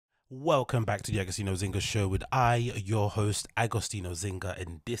Welcome back to the AgostinhoZinga show with your host, AgostinhoZinga,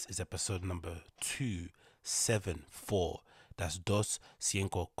 and this is episode number 274. That's dos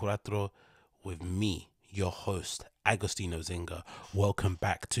cinco cuatro with me, your host, AgostinhoZinga. Welcome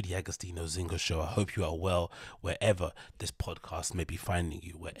back to the AgostinhoZinga show. I hope you are well wherever this podcast may be finding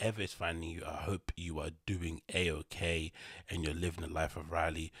you. Wherever it's finding you, I hope you are doing A-OK and you're living the life of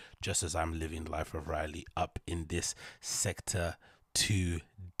Riley just as I'm living the life of Riley up in this sector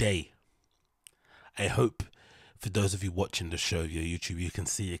today. I hope for those of you watching the show via YouTube, you can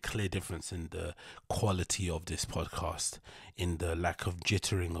see a clear difference in the quality of this podcast, in the lack of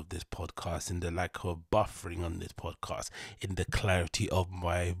jittering of this podcast, in the lack of buffering on this podcast, in the clarity of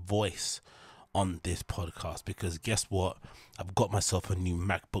my voice on this podcast. Because guess what? I've got myself a new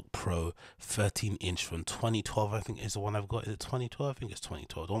MacBook Pro 13-inch from 2012. I think is the one I've got. Is it 2012? I think it's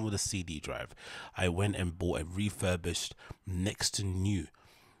 2012. The one with a CD drive. I went and bought a refurbished, next to new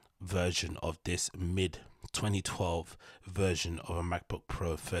version of this mid 2012 version of a MacBook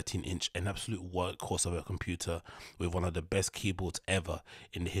Pro 13-inch, an absolute workhorse of a computer with one of the best keyboards ever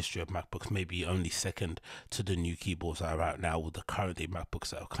in the history of MacBooks, maybe only second to the new keyboards that are out now with the current day MacBooks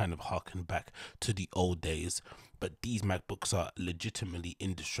that are kind of harken back to the old days. But these MacBooks are legitimately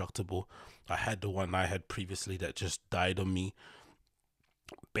indestructible. I had the one I had previously that just died on me.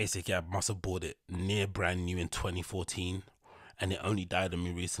 Basically, I must have bought it near brand new in 2014. And it only died on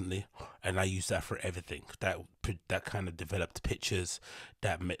me recently, and I use that for everything. That kind of developed pictures,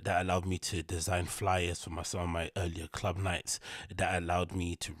 that allowed me to design flyers for some of my earlier club nights. That allowed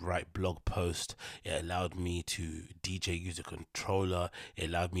me to write blog posts. It allowed me to DJ use a controller. It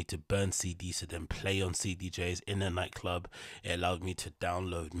allowed me to burn CDs to then play on CDJs in a nightclub. It allowed me to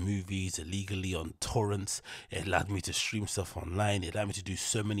download movies illegally on torrents. It allowed me to stream stuff online. It allowed me to do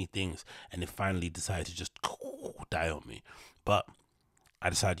so many things, and it finally decided to just die on me. But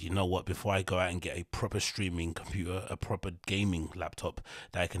I decided, you know what, before I go out and get a proper streaming computer, a proper gaming laptop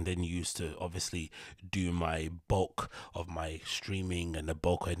that I can then use to obviously do my bulk of my streaming and the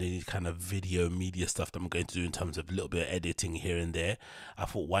bulk of any kind of video media stuff that I'm going to do in terms of a little bit of editing here and there, I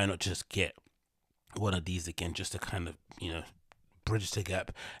thought, why not just get one of these again, just to kind of, bridge the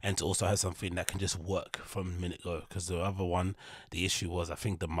gap, and to also have something that can just work from a minute go. Because the other one, the issue was, I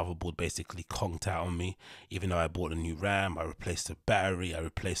think the motherboard basically conked out on me. Even though I bought a new RAM, I replaced the battery, I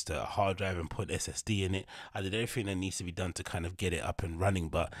replaced the hard drive and put SSD in it. I did everything that needs to be done to kind of get it up and running,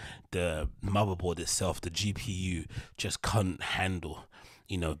 but the motherboard itself, the GPU, just couldn't handle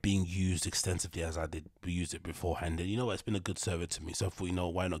being used extensively as I did use it beforehand. And you know what, it's been a good server to me, so I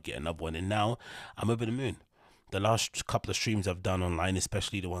thought, why not get another one? And now I'm over the moon. The last couple of streams I've done online,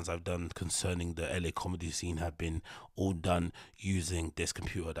 especially the ones I've done concerning the LA comedy scene, have been all done using this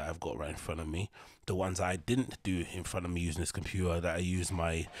computer that I've got right in front of me. The ones I didn't do in front of me using this computer, that I used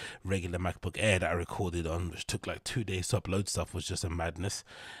my regular MacBook Air that I recorded on, which took like 2 days to upload stuff, was just a madness.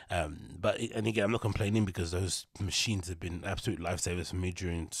 And again, I'm not complaining, because those machines have been absolute lifesavers for me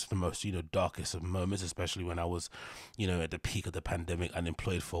during the most, darkest of moments, especially when I was, at the peak of the pandemic,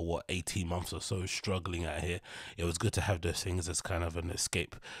 unemployed for 18 months or so, struggling out here. It was good to have those things as kind of an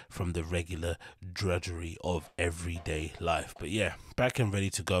escape from the regular drudgery of everyday life. But yeah, back and ready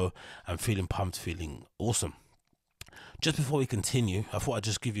to go. I'm feeling pumped, feeling awesome. Just before we continue, I thought I'd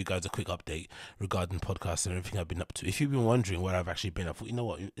just give you guys a quick update regarding podcasts and everything I've been up to. If you've been wondering where I've actually been, I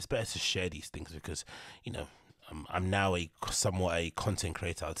thought, it's better to share these things, because, I'm now somewhat a content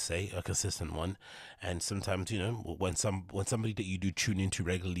creator, I'd say, a consistent one. And sometimes, when somebody that you do tune into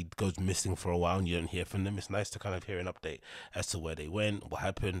regularly goes missing for a while and you don't hear from them, it's nice to kind of hear an update as to where they went, what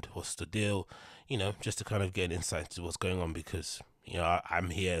happened, what's the deal, just to kind of get an insight to what's going on, because I'm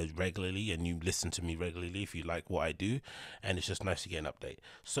here regularly and you listen to me regularly if you like what I do, and it's just nice to get an update.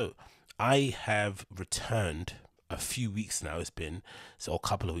 So I have returned a few weeks now, a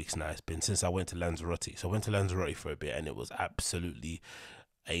couple of weeks now, it's been since I went to Lanzarote. So I went to Lanzarote for a bit, and it was absolutely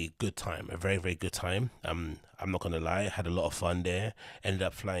a good time, a very, very good time. I'm not gonna lie, I had a lot of fun there. Ended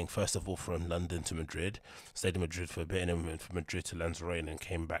up flying first of all from London to Madrid, stayed in Madrid for a bit, and then went from Madrid to Lanzarote, and then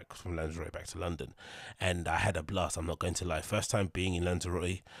came back from Lanzarote back to London, and I had a blast. I'm not going to lie, first time being in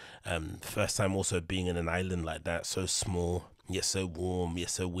Lanzarote, first time also being in an island like that, so small yet so warm yet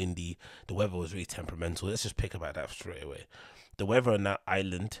so windy. The weather was really temperamental. Let's just pick about that straight away. The weather on that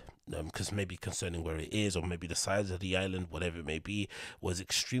island because maybe concerning where it is or maybe the size of the island, whatever it may be, was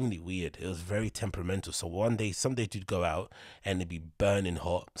extremely weird. It was very temperamental. So one day, some days you'd go out and it'd be burning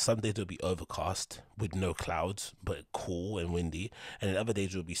hot. Some days it'll be overcast with no clouds, but cool and windy. And then other days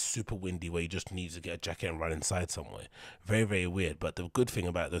it'll be super windy where you just need to get a jacket and run inside somewhere. Very, very weird. But the good thing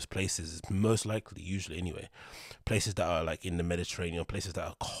about those places is most likely, usually anyway, places that are like in the Mediterranean, places that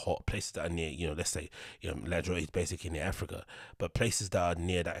are hot, places that are near, let's say, Lanzarote is basically near Africa, but places that are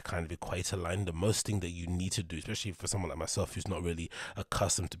near that kind of equator line, the most thing that you need to do, especially for someone like myself who's not really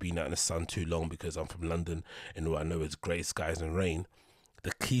accustomed to being out in the sun too long because I'm from London and what I know is grey skies and rain,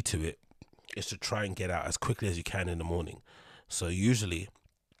 the key to it is to try and get out as quickly as you can in the morning. So usually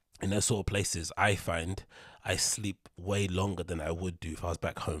in those sort of places, I find I sleep way longer than I would do if I was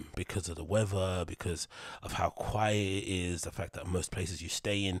back home because of the weather, because of how quiet it is, the fact that most places you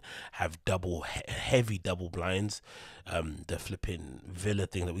stay in have heavy double blinds. The flipping villa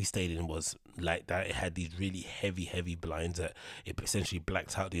thing that we stayed in was like that. It had these really heavy blinds that it essentially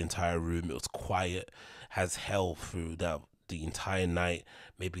blacked out the entire room. It was quiet as hell through the entire night.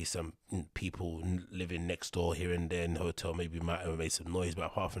 Maybe some people living next door here and there in the hotel maybe might have made some noise, but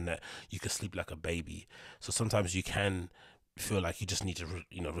apart from that, you could sleep like a baby. So sometimes you can feel like you just need to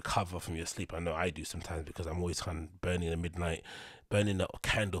recover from your sleep. I know I do sometimes because I'm always kind of burning a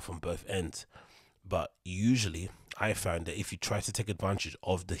candle from both ends. But usually I found that if you try to take advantage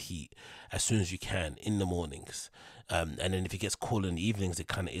of the heat as soon as you can in the mornings, and then if it gets cool in the evenings, it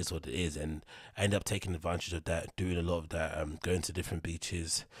kind of is what it is. And I end up taking advantage of that, doing a lot of that, going to different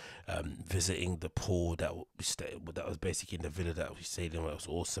beaches, visiting the pool that was basically in the villa that we stayed in, where it was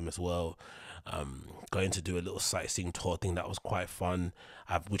awesome as well. Going to do a little sightseeing tour thing that was quite fun,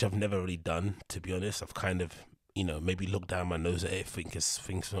 which I've never really done, to be honest. I've kind of maybe look down my nose at it, think it's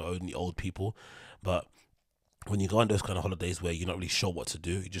things for only old people. But when you go on those kind of holidays where you're not really sure what to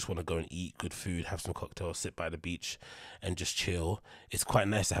do, you just want to go and eat good food, have some cocktails, sit by the beach and just chill, it's quite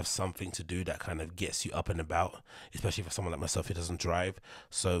nice to have something to do that kind of gets you up and about, especially for someone like myself who doesn't drive.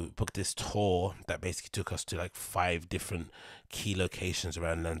 So booked this tour that basically took us to like 5 different key locations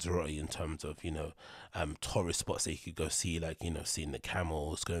around Lanzarote in terms of tourist spots that you could go see, like seeing the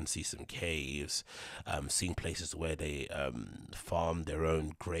camels, go and see some caves, seeing places where they farm their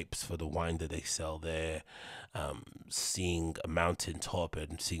own grapes for the wine that they sell there, seeing a mountain top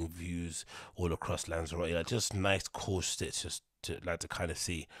and seeing views all across Lanzarote, like just nice cool shit just to kind of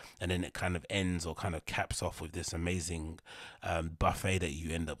see. And then it kind of ends or kind of caps off with this amazing buffet that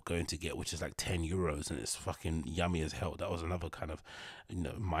you end up going to get, which is like €10 and it's fucking yummy as hell. That was another kind of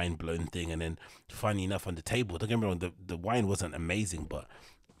mind-blowing thing. And then funny enough, on the table, don't get me wrong, the wine wasn't amazing, but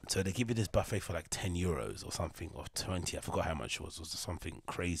so they give you this buffet for like €10 or something, or 20, I forgot how much it was something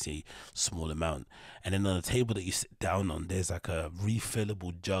crazy small amount. And then on the table that you sit down on, there's like a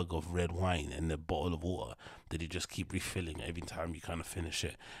refillable jug of red wine and a bottle of water that you just keep refilling every time you kind of finish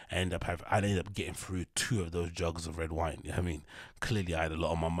it. I ended up getting through 2 of those jugs of red wine. I mean, clearly I had a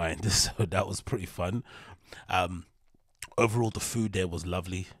lot on my mind, so that was pretty fun. Overall, the food there was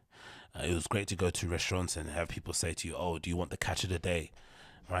lovely. It was great to go to restaurants and have people say to you, "Oh, do you want the catch of the day?"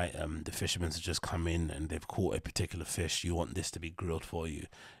 Right, the fishermen have just come in and they've caught a particular fish. You want this to be grilled for you?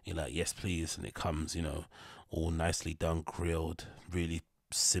 You're like, yes, please. And it comes, all nicely done, grilled, really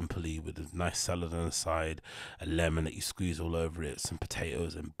simply, with a nice salad on the side, a lemon that you squeeze all over it, some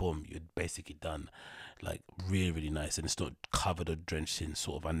potatoes, and boom, you're basically done. Like really, really nice, and it's not covered or drenched in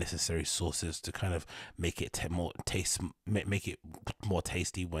sort of unnecessary sauces to kind of make it make it more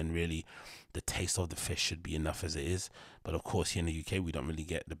tasty, when really the taste of the fish should be enough as it is. But of course, here in the UK, we don't really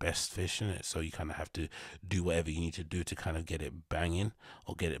get the best fish in it, so you kind of have to do whatever you need to do to kind of get it banging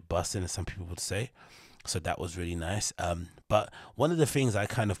or get it busting, as some people would say. So that was really nice. But one of the things I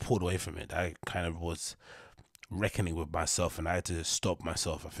kind of pulled away from it, I kind of was reckoning with myself, and I had to stop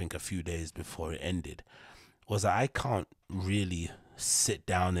myself, I think a few days before it ended, was that I can't really sit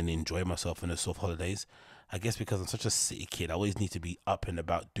down and enjoy myself in the sort of holidays. I guess because I'm such a city kid, I always need to be up and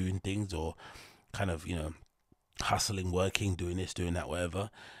about doing things, or kind of hustling, working, doing this, doing that, whatever.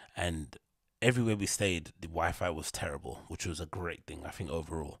 And everywhere we stayed, the Wi-Fi was terrible, which was a great thing, I think,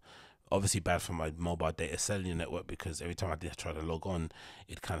 overall. Obviously bad for my mobile data cellular network, because every time I did try to log on,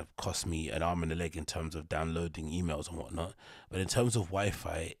 it kind of cost me an arm and a leg in terms of downloading emails and whatnot. But in terms of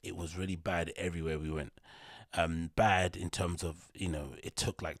Wi-Fi, it was really bad everywhere we went. Bad in terms of, it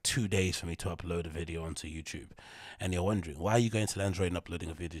took like 2 days for me to upload a video onto YouTube. And you're wondering, why are you going to Lanzarote and uploading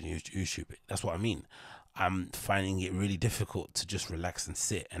a video on YouTube? That's what I mean. I'm finding it really difficult to just relax and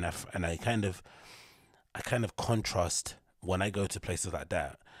sit. And I kind of contrast when I go to places like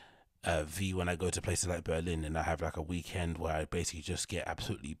that, when I go to places like Berlin and I have like a weekend where I basically just get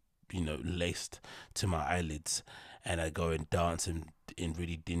absolutely laced to my eyelids, and I go and dance in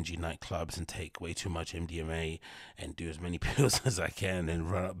really dingy nightclubs and take way too much MDMA and do as many pills as I can and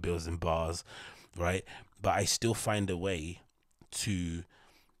run up bills in bars, right? But I still find a way to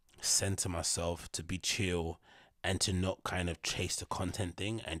center myself, to be chill, and to not kind of chase the content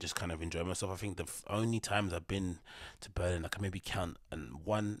thing and just kind of enjoy myself. I think the only times I've been to Berlin, I can maybe count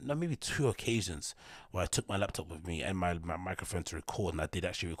maybe two occasions where I took my laptop with me and my microphone to record, and I did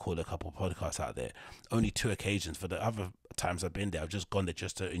actually record a couple of podcasts out there. Only two occasions. For the other times I've been there, I've just gone there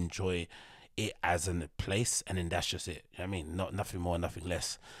just to enjoy it as a place, and then that's just it. You know what I mean? Nothing more, nothing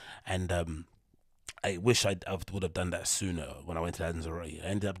less. And I wish I would have done that sooner when I went to Lanzarote. I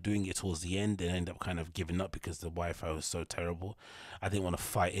ended up doing it towards the end and I ended up kind of giving up because the Wi-Fi was so terrible. I didn't want to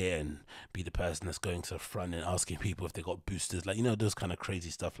fight it and be the person that's going to the front and asking people if they got boosters. Like, those kind of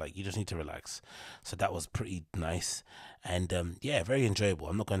crazy stuff. Like, you just need to relax. So that was pretty nice. And yeah, very enjoyable.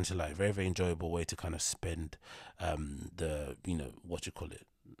 I'm not going to lie. Very, very enjoyable way to kind of spend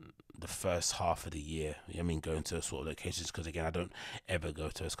the first half of the year. I mean, going to sort of locations, because again, I don't ever go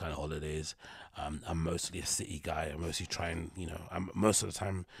to those kind of holidays. I'm mostly a city guy. I'm mostly trying, most of the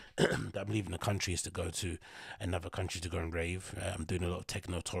time that I'm leaving the country is to go to another country to go and rave. I'm doing a lot of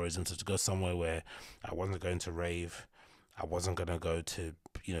techno tourism, so to go somewhere where I wasn't going to rave, I wasn't going to go to,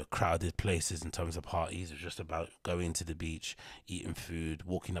 crowded places in terms of parties. It was just about going to the beach, eating food,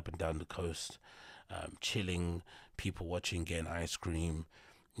 walking up and down the coast, chilling, people watching, getting ice cream,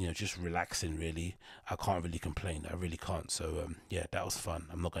 just relaxing, really. I can't really complain. I really can't. So, yeah, that was fun.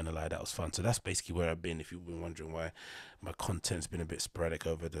 I'm not going to lie, that was fun. So that's basically where I've been, if you've been wondering why my content's been a bit sporadic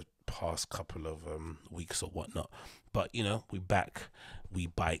over the past couple of weeks or whatnot. But, we back, we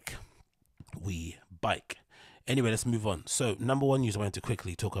bike. Anyway, let's move on. So, number one news I wanted to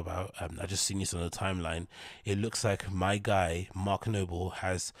quickly talk about, I just seen this on the timeline. It looks like my guy, Mark Noble,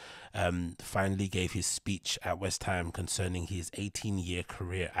 has finally gave his speech at West Ham concerning his 18-year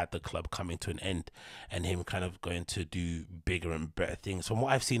career at the club coming to an end and him kind of going to do bigger and better things. From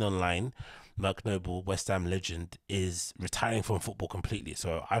what I've seen online, Mark Noble, West Ham legend, is retiring from football completely.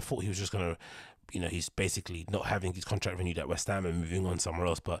 So I thought he was just going to, he's basically not having his contract renewed at West Ham and moving on somewhere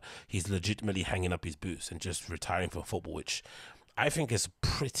else, but he's legitimately hanging up his boots and just retiring from football, which I think is a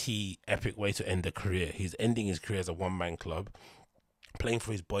pretty epic way to end a career. He's ending his career as a one-man club, playing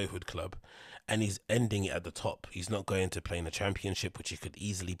for his boyhood club, and he's ending it at the top. He's not going to play in the Championship, which he could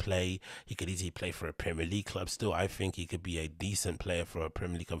easily play. He could easily play for a Premier League club. Still, I think he could be a decent player for a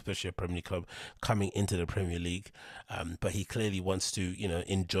Premier League club, especially a Premier League club coming into the Premier League. But he clearly wants to,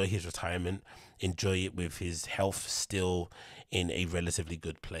 enjoy his retirement, enjoy it with his health still in a relatively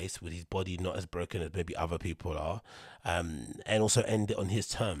good place, with his body not as broken as maybe other people are, and also end it on his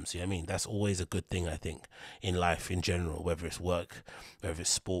terms. You know what I mean? That's always a good thing, I think, in life in general, whether it's work, whether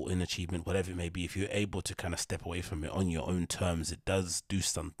it's sport and achievement, whatever it may be. If you're able to kind of step away from it on your own terms, it does do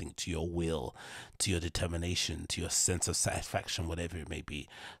something to your will, to your determination, to your sense of satisfaction, whatever it may be.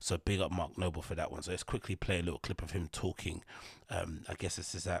 So big up Mark Noble for that one. So let's quickly play a little clip of him talking. I guess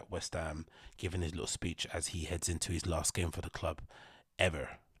this is at West Ham, giving his little speech as he heads into his last game for the club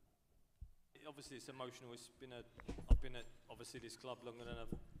ever. Obviously, it's emotional. I've been at obviously this club longer than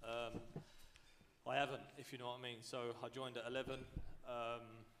I haven't, if you know what I mean. So I joined at 11.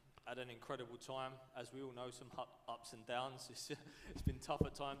 Had an incredible time. As we all know, some ups and downs. It's been tough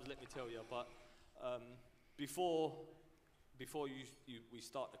at times, let me tell you. But before we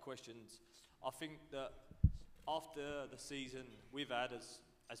start the questions, I think that after the season we've had as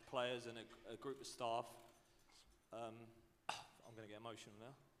players and a group of staff, I'm going to get emotional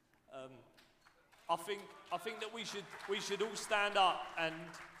now. I think that we should all stand up and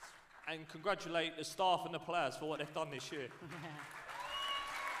congratulate the staff and the players for what they've done this year.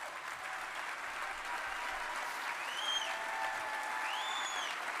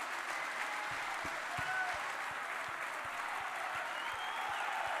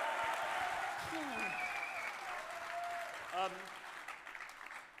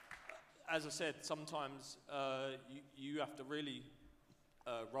 As I said, sometimes you have to really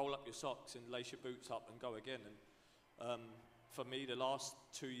roll up your socks and lace your boots up and go again. And for me, the last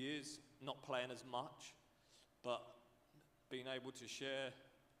 2 years, not playing as much, but being able to share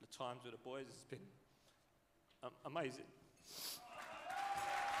the times with the boys has been amazing.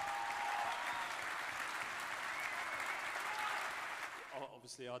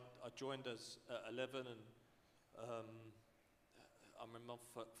 Obviously, I joined us at 11, and I remember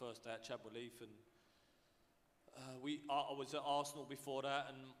my first day at Chadwell Heath, and I was at Arsenal before that,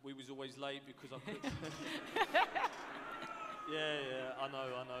 and we was always late because I couldn't. Yeah, I know.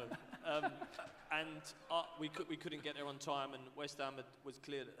 And we couldn't get there on time, and West Ham was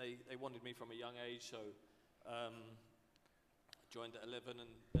clear that they wanted me from a young age, so joined at 11,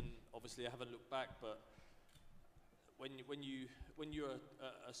 and obviously I haven't looked back. But when you're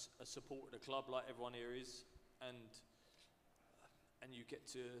a supporter of the club like everyone here is, and you get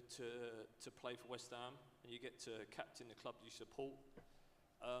to play for West Ham, and you get to captain the club you support.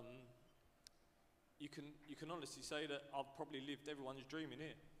 You can honestly say that I've probably lived everyone's dream in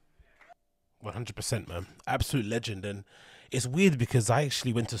here. 100%, man. Absolute legend. And it's weird because I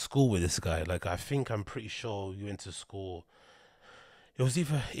actually went to school with this guy. Like, I'm pretty sure you went to school. It was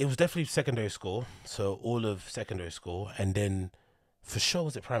definitely secondary school. So all of secondary school. And then for sure,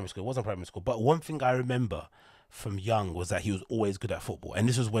 was it primary school? It wasn't primary school. But one thing I remember from young was that he was always good at football. And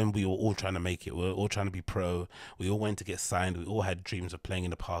this was when we were all trying to make it. We were all trying to be pro. We all went to get signed. We all had dreams of playing in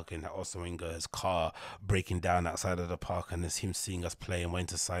the park, and Agostinho, his car breaking down outside of the park, and there's him seeing us play and wanting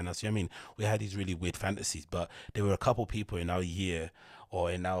to sign us. You know what I mean? We had these really weird fantasies, but there were a couple people in our year or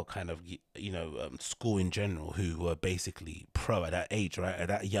in our kind of, school in general who were basically pro at that age, right? At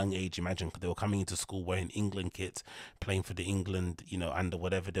that young age, imagine they were coming into school wearing England kits, playing for the England, under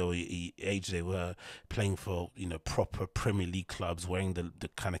whatever age they were, playing for, proper Premier League clubs, wearing the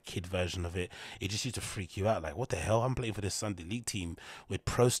kind of kid version of it. It just used to freak you out. Like, what the hell? I'm playing for this Sunday League team with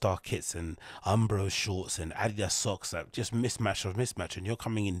Pro Star kits and Umbro shorts and Adidas socks, like just mismatch. And you're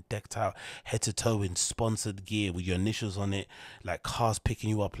coming in decked out head to toe in sponsored gear with your initials on it, like cars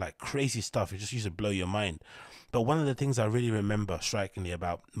picking you up, like crazy stuff. It just used to blow your mind. But one of the things I really remember strikingly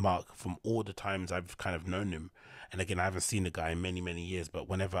about Mark from all the times I've kind of known him, and again, I haven't seen the guy in many, many years, but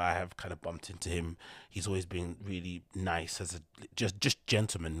whenever I have kind of bumped into him, he's always been really nice, just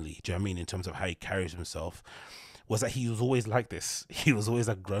gentlemanly, do you know what I mean, in terms of how he carries himself, was that he was always like this. He was always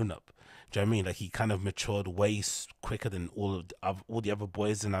a grown-up. Do you know what I mean? Like, he kind of matured way quicker than all the other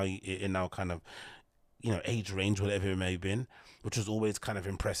boys in our kind of, age range, whatever it may have been, which was always kind of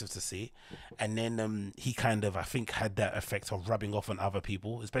impressive to see. And then he kind of, I think, had that effect of rubbing off on other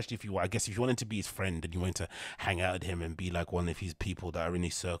people, especially if you wanted to be his friend and you wanted to hang out with him and be like one of his people that are in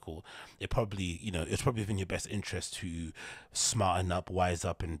his circle, it's probably within your best interest to smarten up, wise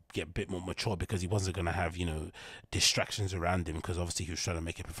up, and get a bit more mature, because he wasn't going to have, distractions around him, because obviously he was trying to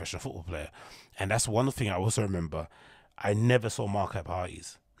make a professional football player. And that's one thing I also remember. I never saw Mark at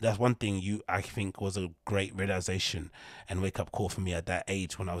parties. That's one thing I think was a great realization and wake up call for me at that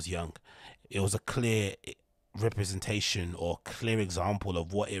age when I was young. It was a clear representation or clear example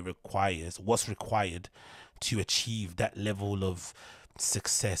of what's required to achieve that level of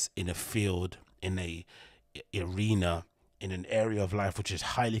success in a field, in a arena, in an area of life which is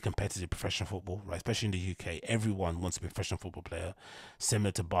highly competitive, professional football, right? Especially in the UK, everyone wants to be a professional football player.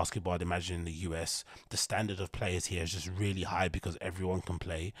 Similar to basketball, I'd imagine in the US, the standard of players here is just really high because everyone can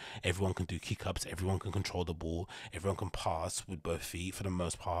play, everyone can do kick-ups, everyone can control the ball, everyone can pass with both feet for the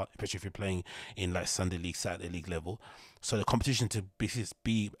most part, especially if you're playing in like Sunday League, Saturday League level. So the competition to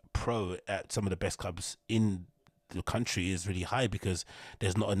be pro at some of the best clubs in the country is really high because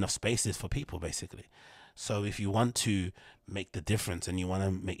there's not enough spaces for people, basically. So if you want to make the difference and you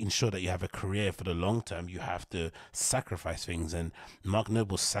want to ensure that you have a career for the long term, you have to sacrifice things. And Mark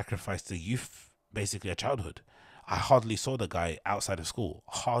Noble sacrificed the youth, basically a childhood. I hardly saw the guy outside of school,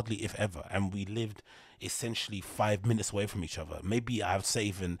 hardly if ever. And we lived essentially 5 minutes away from each other. Maybe I would say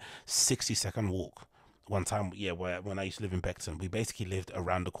even 60-second walk. One time, when I used to live in Beckton, we basically lived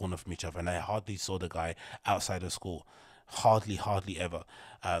around the corner from each other, and I hardly saw the guy outside of school. Hardly ever.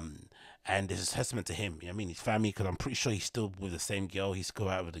 And this is a testament to him. I mean, his family, because I'm pretty sure he's still with the same girl. He used to go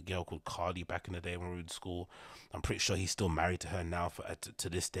out with a girl called Carly back in the day when we were in school. I'm pretty sure he's still married to her now to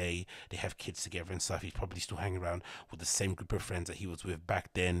this day. They have kids together and stuff. He's probably still hanging around with the same group of friends that he was with back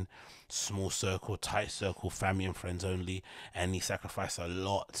then. Small circle, tight circle, family and friends only. And he sacrificed a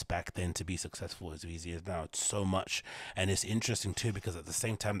lot back then to be successful as he is now. It's so much. And it's interesting too, because at the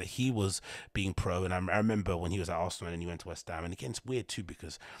same time that he was being pro, and I remember when he was at Arsenal and he went to West Ham, and again, it's weird too,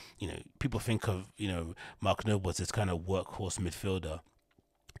 because, people think of, Mark Noble as this kind of workhorse midfielder,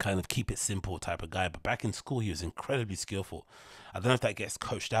 kind of keep it simple type of guy, but back in school he was incredibly skillful. I don't know if that gets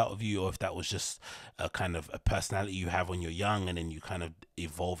coached out of you or if that was just a kind of a personality you have when you're young and then you kind of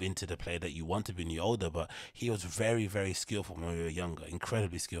evolve into the player that you want to be when you're older. But he was very, very skillful when we were younger,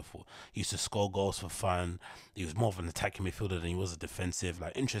 incredibly skillful. He used to score goals for fun. He was more of an attacking midfielder than he was a defensive.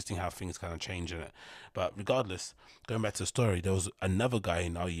 Like, interesting how things kind of change in it. But regardless, going back to the story, there was another guy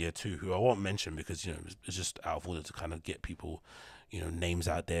in our year too who I won't mention because it's just out of order to kind of get people names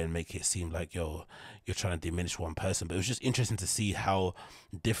out there and make it seem like you're trying to diminish one person. But it was just interesting to see how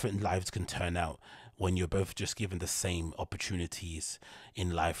different lives can turn out when you're both just given the same opportunities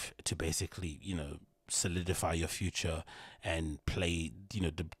in life to basically, solidify your future and play,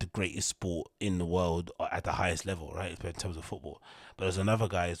 the greatest sport in the world at the highest level, right, in terms of football. But there's another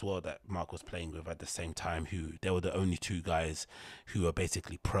guy as well that Mark was playing with at the same time, who they were the only two guys who were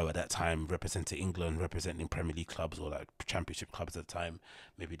basically pro at that time, representing England, representing Premier League clubs or like Championship clubs at the time.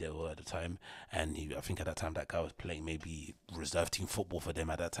 Maybe they were at the time. And I think at that time that guy was playing maybe reserve team football for them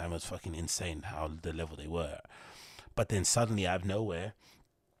at that time. It was fucking insane how the level they were at. But then suddenly out of nowhere,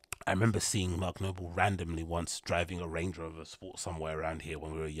 I remember seeing Mark Noble randomly once driving a Range Rover Sport somewhere around here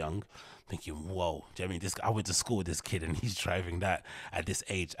when we were young, thinking, whoa, do you know what I mean? I went to school with this kid and he's driving that at this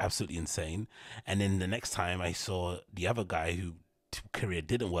age, absolutely insane. And then the next time I saw the other guy who career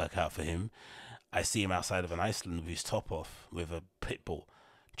didn't work out for him, I see him outside of an Iceland with his top off with a pit bull,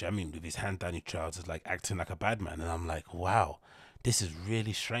 do you know what I mean? With his hand down his trousers, like acting like a bad man. And I'm like, wow, this is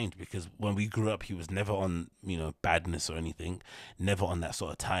really strange, because when we grew up, he was never on, badness or anything, never on that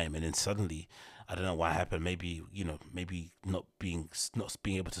sort of time. And then suddenly, I don't know what happened. Maybe, maybe not being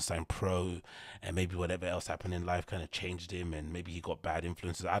able to sign pro, and maybe whatever else happened in life kind of changed him, and maybe he got bad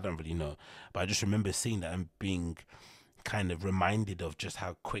influences. I don't really know. But I just remember seeing that and being kind of reminded of just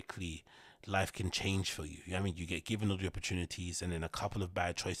how quickly life can change for you. I mean, you get given all the opportunities and then a couple of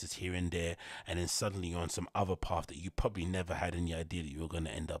bad choices here and there, and then suddenly you're on some other path that you probably never had any idea that you were going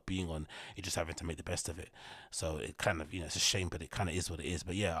to end up being on. You're just having to make the best of it. So it kind of, it's a shame, but it kind of is what it is.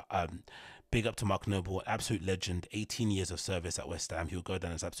 But yeah, big up to Mark Noble, absolute legend. 18 years of service at West Ham. He'll go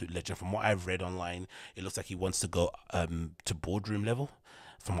down as absolute legend. From what I've read online, it looks like he wants to go to boardroom level.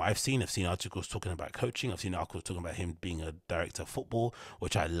 From what I've seen articles talking about coaching. I've seen articles talking about him being a director of football,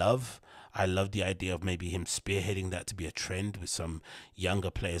 which I love. I love the idea of maybe him spearheading that to be a trend with some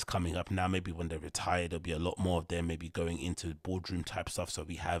younger players coming up now. Maybe when they're retired, there'll be a lot more of them maybe going into boardroom type stuff. So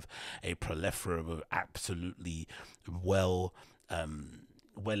we have a plethora of absolutely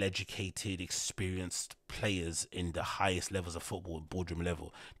well-educated, experienced players in the highest levels of football, boardroom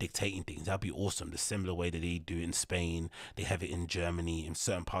level, dictating things. That'd be awesome. The similar way that they do it in Spain, they have it in Germany, in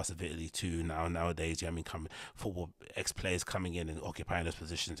certain parts of Italy too. Nowadays, football ex-players coming in and occupying those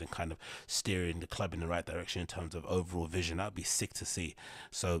positions and kind of steering the club in the right direction in terms of overall vision. That'd be sick to see.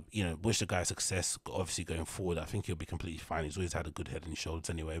 So, wish the guy success. Obviously, going forward, I think he'll be completely fine. He's always had a good head on his shoulders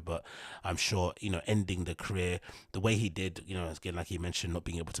anyway. But I'm sure, ending the career the way he did, again, like he mentioned, not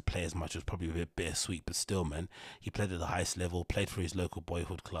being able to play as much was probably a bit bittersweet, but still, man, he played at the highest level, played for his local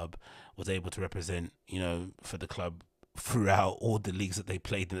boyhood club, was able to represent, for the club throughout all the leagues that they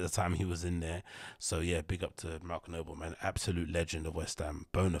played in at the time he was in there. So yeah, big up to Mark Noble, man. Absolute legend of West Ham.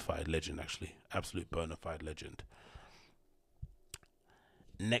 Bona fide legend, actually. Absolute bona fide legend.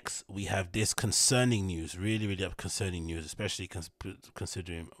 Next, we have this concerning news, really concerning news, especially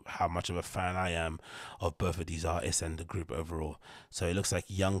considering how much of a fan I am of both of these artists and the group overall. So it looks like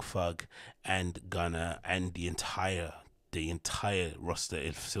Young Thug and Gunna and the entire roster,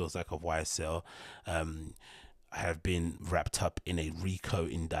 it feels like, of YSL, have been wrapped up in a RICO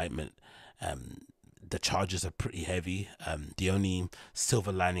indictment. The charges are pretty heavy. The only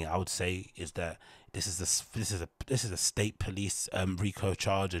silver lining I would say is that this is a state police RICO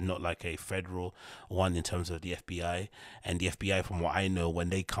charge and not like a federal one in terms of the FBI. And the FBI, from what I know, when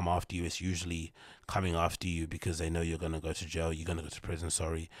they come after you, it's usually coming after you because they know you're going to go to jail, you're going to go to prison.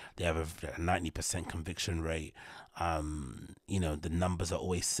 They have a 90% conviction rate. The numbers are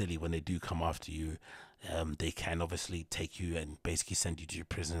always silly when they do come after you. They can obviously take you and basically send you to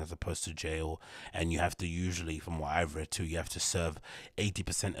prison as opposed to jail, and you have to usually, from what I've read too, you have to serve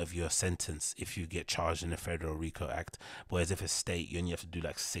 80% of your sentence if you get charged in the Federal RICO Act, whereas if it's state, you only have to do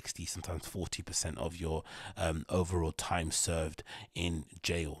like 60, sometimes 40% of your overall time served in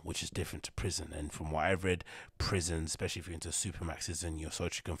jail, which is different to prison. And from what I've read, prison, especially if you're into supermaxes and your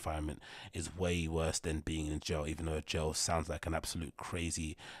social confinement, is way worse than being in jail, even though jail sounds like an absolute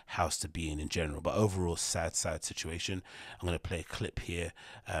crazy house to be in general. But overall, sad situation. I'm going to play a clip here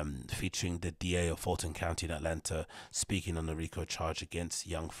featuring the DA of Fulton County in Atlanta speaking on the RICO charge against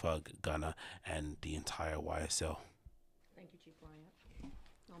Young Thug, Gunna, and the entire YSL. Thank you, Chief Bryant.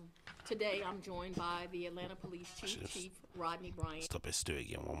 Today I'm joined by the Atlanta Police Chief Rodney Bryant. Stop it, do it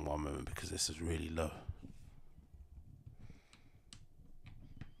again one moment because this is really low.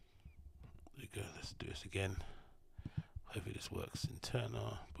 There you go, let's do this again. Hopefully this works.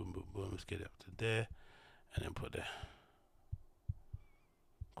 Internal, boom, let's get it up to there. And then put there.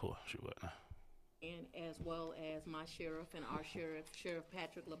 Cool, should work now. And as well as my sheriff and our sheriff, Sheriff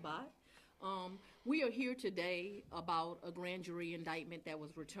Patrick Labatt. We are here today about a grand jury indictment that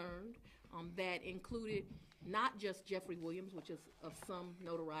was returned that included not just Jeffrey Williams, which is of some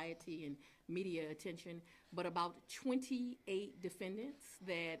notoriety and media attention, but about 28 defendants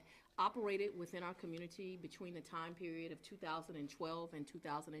that operated within our community between the time period of 2012 and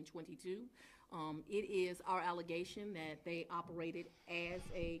 2022. It is our allegation that they operated as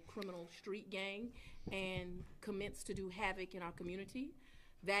a criminal street gang and commenced to do havoc in our community.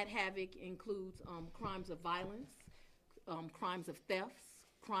 That havoc includes crimes of violence, crimes of thefts,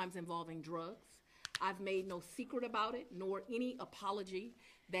 crimes involving drugs. I've made no secret about it, nor any apology,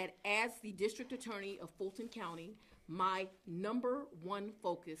 that as the district attorney of Fulton County, my number one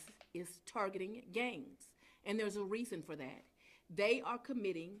focus is targeting gangs. And there's a reason for that. They are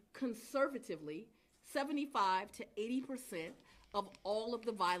committing conservatively 75 to 80% of all of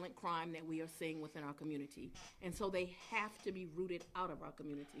the violent crime that we are seeing within our community. And so they have to be rooted out of our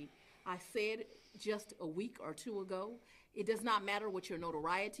community. I said just a week or two ago, it does not matter what your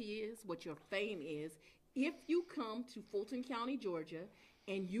notoriety is, what your fame is. If you come to Fulton County, Georgia,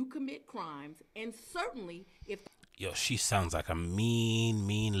 and you commit crimes, and certainly if... Yo, she sounds like a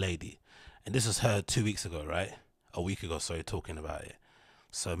mean lady. And this was her 2 weeks ago, right? A week ago, sorry, talking about it.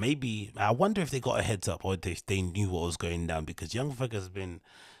 So maybe, I wonder if they got a heads up or they knew what was going down, because Young Thug has been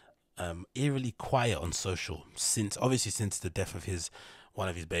eerily quiet on social since the death of one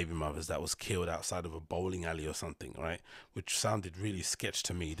of his baby mothers that was killed outside of a bowling alley or something, right? Which sounded really sketch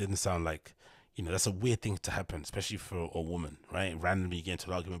to me. It didn't sound like, that's a weird thing to happen, especially for a woman, right? Randomly you get into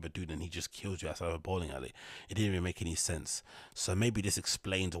an argument with a dude and he just killed you outside of a bowling alley. It didn't even make any sense. So maybe this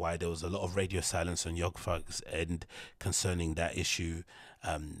explains why there was a lot of radio silence on Young Thug's end concerning that issue.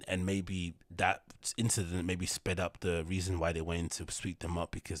 And maybe that incident maybe sped up the reason why they went to sweep them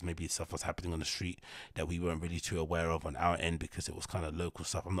up, because maybe stuff was happening on the street that we weren't really too aware of on our end because it was kind of local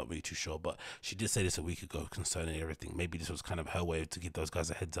stuff. I'm not really too sure, but she did say this a week ago concerning everything. Maybe this was kind of her way to give those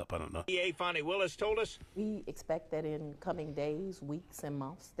guys a heads up. I don't know. DA Fonnie Willis told us. We expect that in coming days, weeks, and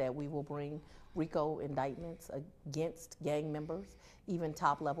months that we will bring RICO indictments against gang members, even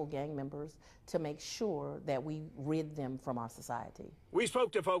top-level gang members, to make sure that we rid them from our society. We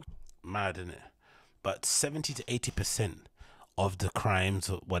spoke to folks. Mad, isn't it? But 70 to 80% of the crimes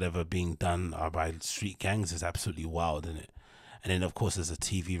or whatever being done are by street gangs is absolutely wild, isn't it? And then, of course, there's a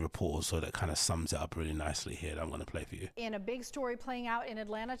TV report also that kind of sums it up really nicely here that I'm going to play for you. In a big story playing out in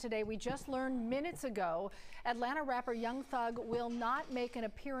Atlanta today, we just learned minutes ago, Atlanta rapper Young Thug will not make an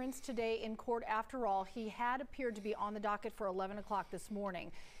appearance today in court after all. He had appeared to be on the docket for 11 o'clock this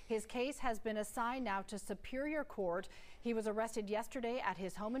morning. His case has been assigned now to Superior Court. He was arrested yesterday at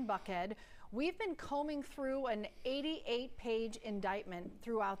his home in Buckhead. We've been combing through an 88-page indictment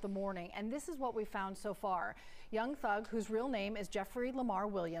throughout the morning, and this is what we found so far. Young Thug, whose real name is Jeffrey Lamar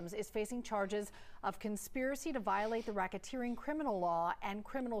Williams, is facing charges of conspiracy to violate the racketeering criminal law and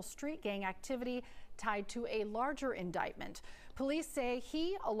criminal street gang activity tied to a larger indictment. Police say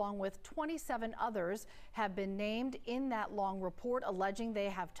he, along with 27 others, have been named in that long report alleging they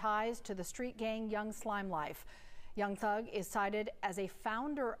have ties to the street gang Young Slime Life. Young Thug is cited as a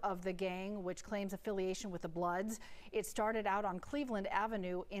founder of the gang, which claims affiliation with the Bloods. It started out on Cleveland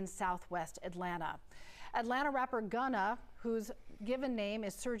Avenue in southwest Atlanta. Atlanta rapper Gunna, whose given name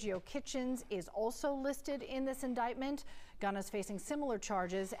is Sergio Kitchens, is also listed in this indictment. Gunna's facing similar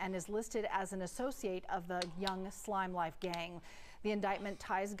charges and is listed as an associate of the Young Slime Life gang. The indictment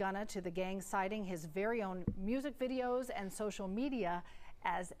ties Gunna to the gang, citing his very own music videos and social media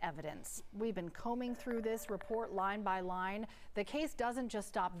as evidence. We've been combing through this report line by line. The case doesn't just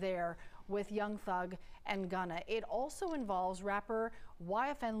stop there with Young Thug and Gunna. It also involves rapper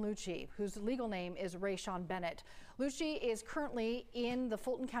YFN Lucci, whose legal name is Rayshawn Bennett. Lucci is currently in the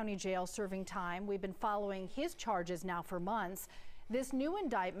Fulton County Jail serving time. We've been following his charges now for months. This new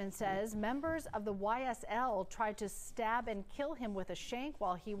indictment says members of the YSL tried to stab and kill him with a shank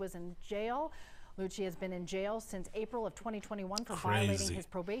while he was in jail. Lucci has been in jail since April of 2021 for violating his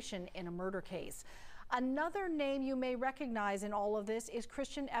probation in a murder case. Another name you may recognize in all of this is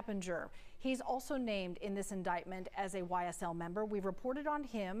Christian Eppinger. He's also named in this indictment as a YSL member. We've reported on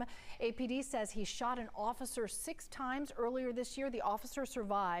him. APD says he shot an officer 6 times earlier this year. The officer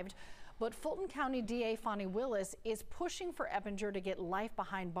survived, but Fulton County DA Fonnie Willis is pushing for Eppinger to get life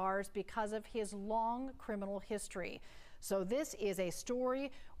behind bars because of his long criminal history. So this is a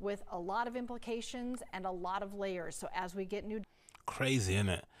story with a lot of implications and a lot of layers. So as we get new... Crazy, isn't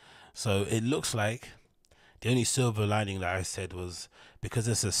it? So it looks like the only silver lining that I said was because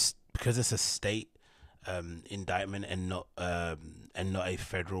it's a state indictment and not a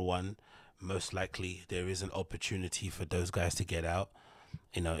federal one, most likely there is an opportunity for those guys to get out.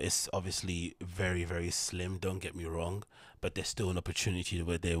 You know, it's obviously very, very slim, don't get me wrong, but there's still an opportunity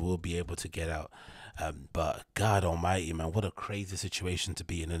where they will be able to get out. But God almighty, man, what a crazy situation to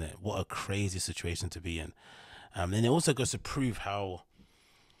be in, isn't it? What a crazy situation to be in. And it also goes to prove how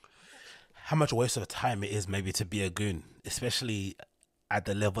much waste of time it is maybe to be a goon, especially at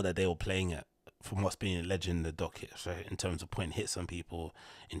the level that they were playing at, from what's being alleged in the docket, right? In terms of putting hits on people,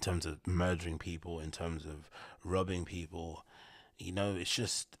 in terms of murdering people, in terms of robbing people. You know, it's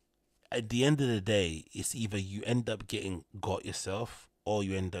just, at the end of the day, it's either you end up getting got yourself or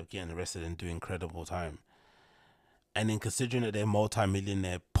you end up getting arrested and doing incredible time. And in considering that they're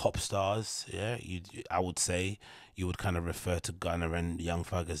multi-millionaire pop stars, yeah, I would say you would kind of refer to Gunna and Young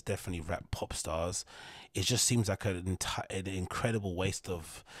Thug as definitely rap pop stars. It just seems like an incredible waste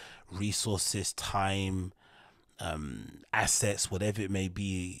of resources, time, assets, whatever it may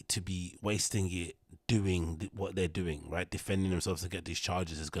be, to be wasting it doing what they're doing, right? Defending themselves to get these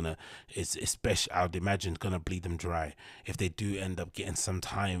charges is especially, I would imagine, gonna bleed them dry. If they do end up getting some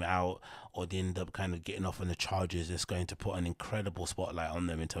time out, or they end up kind of getting off on the charges, it's going to put an incredible spotlight on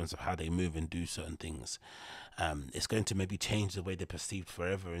them in terms of how they move and do certain things. It's going to maybe change the way they're perceived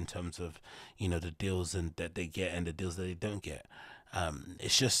forever in terms of, you know, the deals that they get and the deals that they don't get.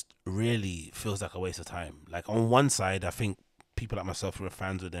 It's just really feels like a waste of time. Like, on one side, I think people like myself who are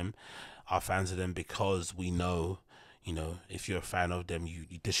fans of them are fans of them because we know, you know, if you're a fan of them,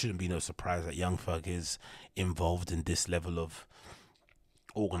 there shouldn't be no surprise that Young Thug is involved in this level of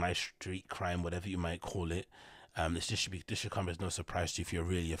organized street crime, whatever you might call it. This should come as no surprise to you if you're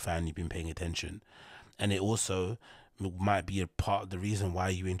really a fan, you've been paying attention. And it also might be a part of the reason why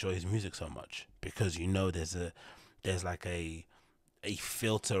you enjoy his music so much, because you know there's like a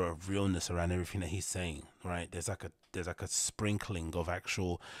filter of realness around everything that he's saying, right? There's like a sprinkling of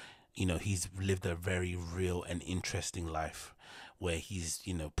actual, you know, he's lived a very real and interesting life where he's,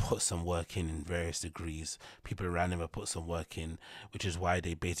 you know, put some work in various degrees. People around him have put some work in, which is why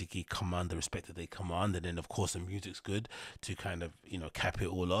they basically command the respect that they command. And then, of course, the music's good to kind of, you know, cap it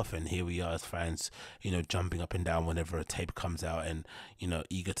all off. And here we are as fans, you know, jumping up and down whenever a tape comes out and, you know,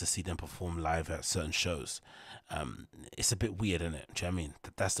 eager to see them perform live at certain shows. It's a bit weird, isn't it? Do you know what I mean?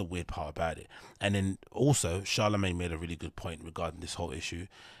 That's the weird part about it. And then also, Charlemagne made a really good point regarding this whole issue.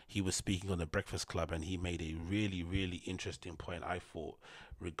 He was speaking on the Breakfast Club, and he made a really, really interesting point, I thought,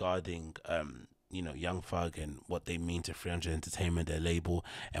 regarding you know, Young Thug and what they mean to 300 Entertainment, their label,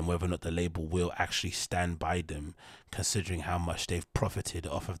 and whether or not the label will actually stand by them, considering how much they've profited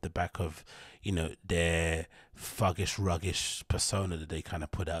off of the back of, you know, their thuggish, ruggish persona that they kind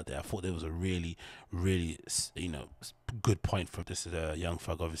of put out there. I thought there was a really, really, you know, good point from this. Young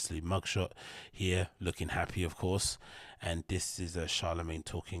Thug, obviously, mugshot here, looking happy, of course. And this is Charlemagne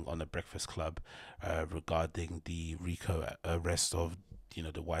talking on the Breakfast Club regarding the RICO arrest of, you know,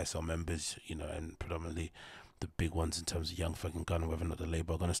 the YSL members, you know, and predominantly the big ones in terms of Young Thug and Gunna, whether or not the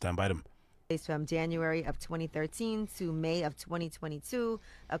label are going to stand by them. From January of 2013 to May of 2022,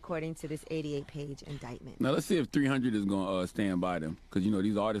 according to this 88-page indictment. Now, let's see if 300 is going to stand by them. Because, you know,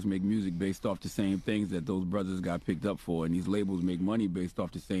 these artists make music based off the same things that those brothers got picked up for. And these labels make money based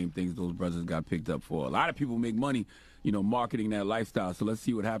off the same things those brothers got picked up for. A lot of people make money, you know, marketing that lifestyle. So let's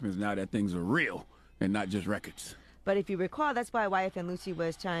see what happens now that things are real and not just records. But if you recall, that's why YF and Lucci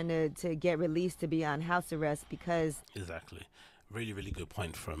was trying to get released to be on house arrest, because... Exactly. Really, really good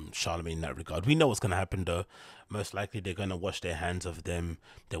point from Charlemagne in that regard. We know what's going to happen, though. Most likely they're going to wash their hands of them.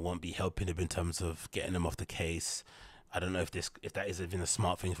 They won't be helping them in terms of getting them off the case. I don't know if that is even a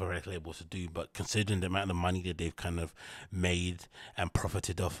smart thing for record labels to do, but considering the amount of money that they've kind of made and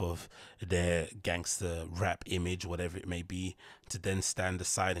profited off of their gangster rap image, whatever it may be, to then stand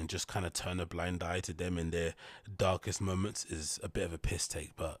aside and just kind of turn a blind eye to them in their darkest moments is a bit of a piss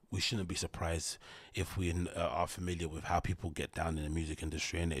take. But we shouldn't be surprised if we are familiar with how people get down in the music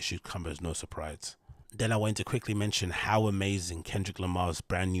industry, and it should come as no surprise. Then I want to quickly mention how amazing Kendrick Lamar's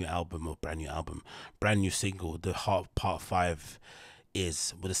brand new single, The Heart Part 5,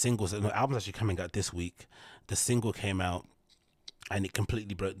 is. Well, the album's actually coming out this week. The single came out and it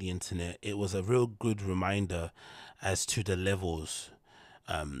completely broke the internet. It was a real good reminder as to the levels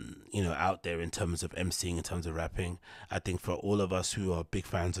you know, out there in terms of MCing, in terms of rapping. I think for all of us who are big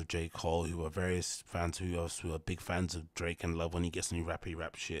fans of J. Cole, who are various fans who are big fans of Drake and love when he gets new rap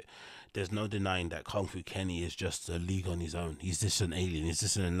shit, there's no denying that Kung Fu Kenny is just a league on his own. He's just an alien. He's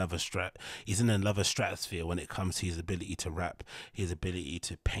just in another He's in another stratosphere when it comes to his ability to rap, his ability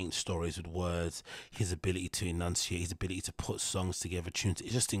to paint stories with words, his ability to enunciate, his ability to put songs together, tunes.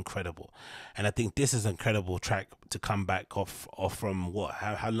 It's just incredible. And I think this is an incredible track to come back off from what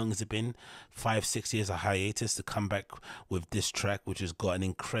how long has it been? 5-6 years of hiatus to come back with this track, which has got an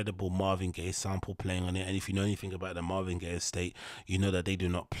incredible Marvin Gaye sample playing on it. And if you know anything about the Marvin Gaye estate, you know that they do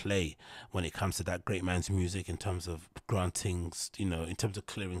not play when it comes to that great man's music in terms of granting, you know, in terms of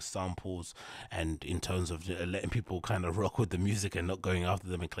clearing samples, and in terms of letting people kind of rock with the music and not going after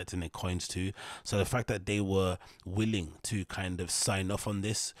them and collecting their coins too. So the fact that they were willing to kind of sign off on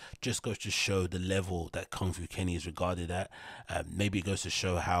this just goes to show the level that Kung Fu Kenny is regarded at. Maybe it goes to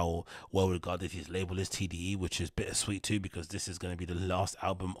show how well regarded his label is, TDE, which is bittersweet too, because this is going to be the last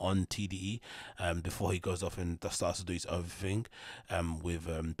album on TDE before he goes off and starts to do his own thing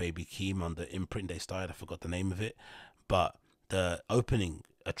with Baby Keem on the imprint they started. I forgot the name of it, but the opening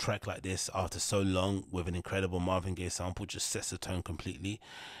a track like this after so long with an incredible Marvin Gaye sample just sets the tone completely.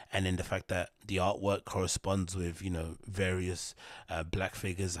 And then the fact that the artwork corresponds with, you know, various black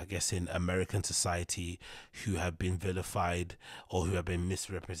figures, I guess, in American society who have been vilified or who have been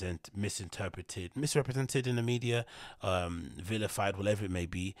misrepresented in the media, vilified, whatever it may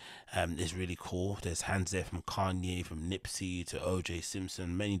be, is really cool. There's hands there from Kanye, from Nipsey to OJ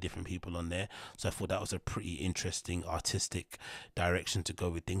Simpson, many different people on there. So I thought that was a pretty interesting artistic direction to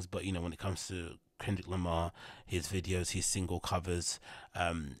go with things. But, you know, when it comes to Kendrick Lamar, his videos, his single covers,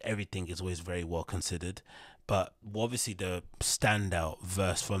 everything is always very well considered. But obviously the standout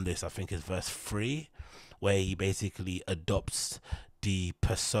verse from this, I think, is verse 3, where he basically adopts the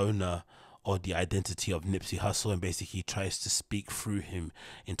persona or the identity of Nipsey Hussle and basically tries to speak through him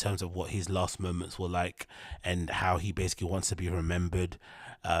in terms of what his last moments were like and how he basically wants to be remembered.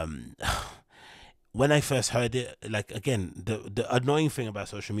 When I first heard it, like, again, the annoying thing about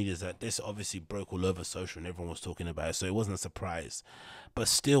social media is that this obviously broke all over social and everyone was talking about it, so it wasn't a surprise. But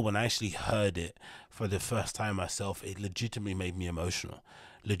still, when I actually heard it for the first time myself, it legitimately made me emotional.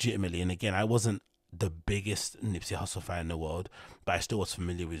 Legitimately. And again, I wasn't the biggest Nipsey Hussle fan in the world, but I still was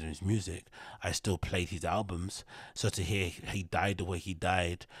familiar with his music. I still played his albums. So to hear he died the way he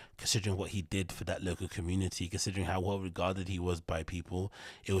died, considering what he did for that local community, considering how well regarded he was by people,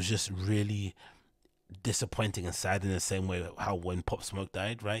 it was just really disappointing and sad in the same way how when Pop Smoke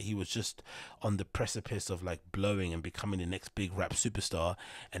died, right? He was just on the precipice of like blowing and becoming the next big rap superstar,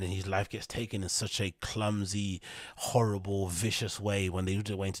 and then his life gets taken in such a clumsy, horrible, vicious way when they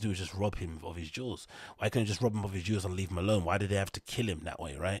the way to do is just rob him of his jewels. Why can't you just rob him of his jewels and leave him alone? Why did they have to kill him that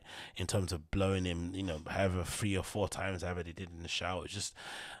way, right? In terms of blowing him, you know, however 3 or 4 times, however they did in the shower. It's just,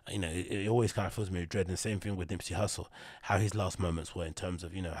 you know, it always kind of fills me with dread. And the same thing with Nipsey Hussle, how his last moments were in terms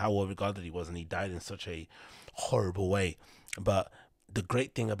of, you know, how well regarded he was, and he died in such a horrible way. But the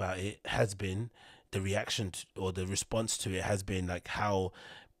great thing about it has been the reaction to, or the response to it has been like how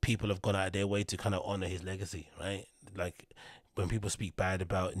people have gone out of their way to kind of honor his legacy, right? Like when people speak bad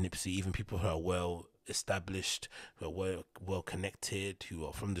about Nipsey, even people who are well established, who are well connected, who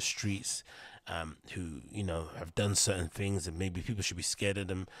are from the streets, who, you know, have done certain things and maybe people should be scared of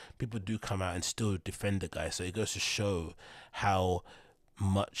them, people do come out and still defend the guy. So it goes to show how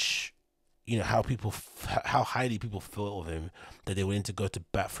much, you know, how highly people feel of him, that they're willing to go to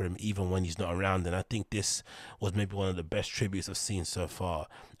bat for him even when he's not around. And I think this was maybe one of the best tributes I've seen so far,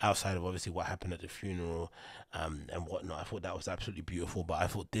 outside of obviously what happened at the funeral and whatnot. I thought that was absolutely beautiful, but I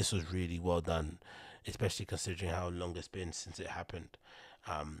thought this was really well done, especially considering how long it's been since it happened.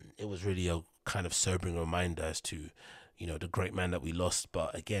 It was really a kind of sobering reminder as to, you know, the great man that we lost.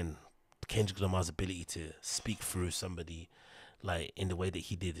 But again, Kendrick Lamar's ability to speak through somebody like in the way that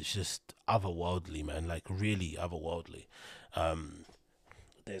he did, it's just otherworldly, man. Like really otherworldly.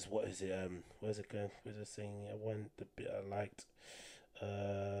 There's what is it? Where's it going? Where's it saying? I want the bit I liked.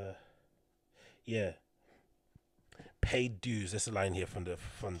 Yeah. Paid dues. That's a line here from the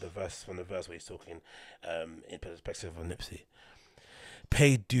verse where he's talking in perspective of Nipsey.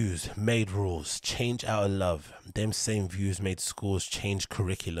 Paid dues, made rules, change out of love. Them same views made schools change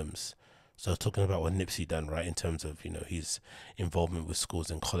curriculums. So talking about what Nipsey done, right, in terms of, you know, his involvement with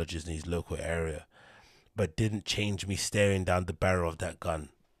schools and colleges in his local area, but didn't change me staring down the barrel of that gun.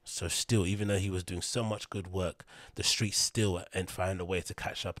 So still, even though he was doing so much good work, the streets still and found a way to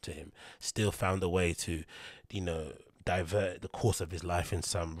catch up to him, still found a way to, you know, divert the course of his life in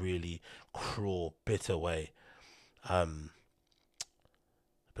some really cruel, bitter way.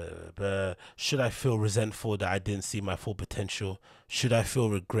 Should I feel resentful that I didn't see my full potential? Should I feel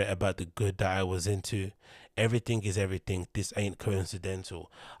regret about the good that I was into? Everything is everything. This ain't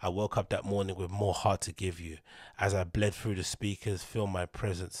coincidental. I woke up that morning with more heart to give you. As I bled through the speakers, feel my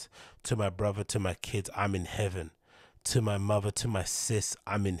presence. To my brother, to my kids, I'm in heaven. To my mother, to my sis,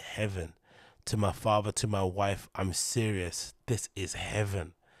 I'm in heaven. To my father, to my wife, I'm serious. This is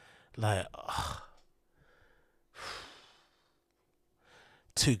heaven. Like,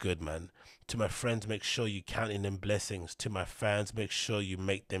 Too good, man. To my friends, make sure you count in them blessings. To my fans, make sure you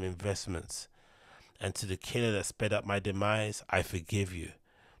make them investments. And to the killer that sped up my demise, I forgive you.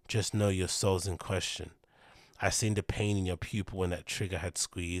 Just know your soul's in question. I seen the pain in your pupil when that trigger had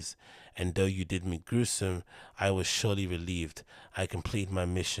squeezed, and though you did me gruesome, I was surely relieved. I completed my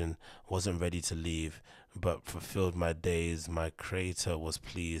mission, wasn't ready to leave, but fulfilled my days. My creator was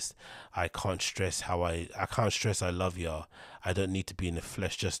pleased. I can't stress I love y'all. I don't need to be in the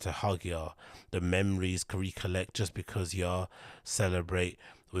flesh just to hug y'all. The memories can recollect just because y'all celebrate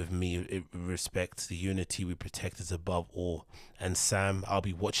with me. It respects the unity we protect is above all. And Sam, I'll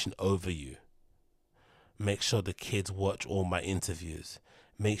be watching over you. Make sure the kids watch all my interviews.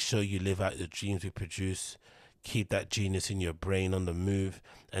 Make sure you live out the dreams we produce. Keep that genius in your brain on the move.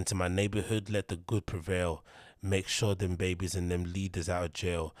 And to my neighborhood, let the good prevail. Make sure them babies and them leaders out of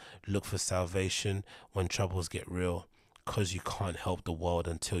jail look for salvation when troubles get real. 'Cause you can't help the world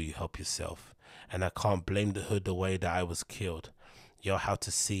until you help yourself. And I can't blame the hood the way that I was killed. Y'all how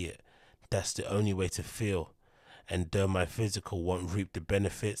to see it. That's the only way to feel. And though my physical won't reap the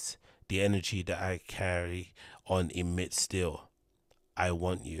benefits, the energy that I carry on emits still. I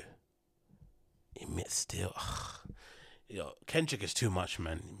want you. Emit still. Ugh. Yo, Kendrick is too much,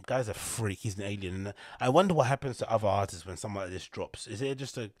 man. Guy's a freak. He's an alien. I wonder what happens to other artists when something like this drops. Is it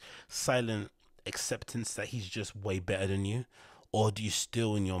just a silent acceptance that he's just way better than you? Or do you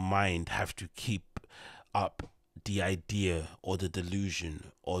still in your mind have to keep up the idea or the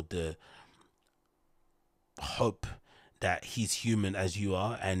delusion or the hope that he's human as you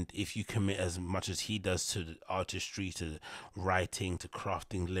are, and if you commit as much as he does to the artistry, to writing, to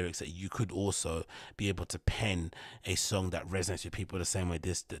crafting lyrics, that you could also be able to pen a song that resonates with people the same way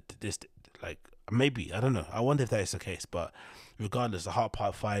this like, maybe, I don't know, I wonder if that is the case. But regardless, The Heart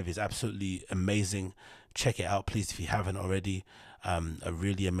Part 5 is absolutely amazing. Check it out, please, if you haven't already. A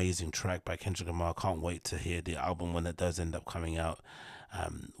really amazing track by Kendrick Lamar. Can't wait to hear the album when it does end up coming out.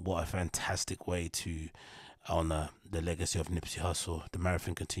 What a fantastic way to honor the legacy of Nipsey Hussle. The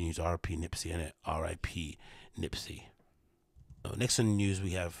marathon continues. R.I.P. Nipsey, innit? R.I.P. Nipsey. Next on the news,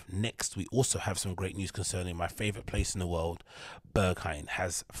 we also have some great news concerning my favorite place in the world. Berghain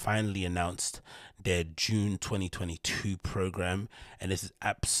has finally announced their June 2022 program, and this is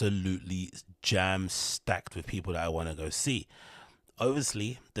absolutely jam stacked with people that I want to go see.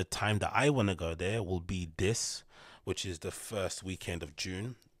 Obviously, the time that I want to go there will be this, which is the first weekend of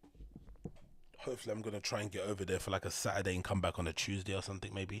June. Hopefully I'm going to try and get over there for like a Saturday and come back on a Tuesday or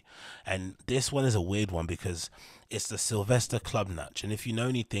something maybe. And this one is a weird one because it's the Silvester Klubnacht. And if you know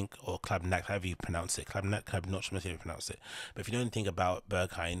anything, or Klubnacht, however you pronounce it, Klubnacht, I'm not sure how you pronounce it. But if you know anything about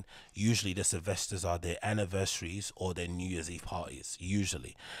Berghain, usually the Silvesters are their anniversaries or their New Year's Eve parties,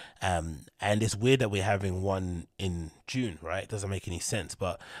 usually. And it's weird that we're having one in June, right? It doesn't make any sense.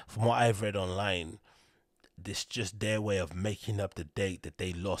 But from what I've read online, this just their way of making up the date that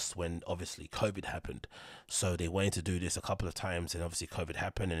they lost when obviously COVID happened. So they wanted to do this a couple of times, and obviously COVID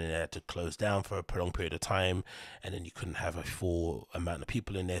happened, and then they had to close down for a prolonged period of time, and then you couldn't have a full amount of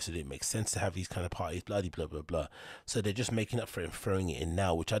people in there, so it didn't make sense to have these kind of parties, blah blah blah blah. So they're just making up for it and throwing it in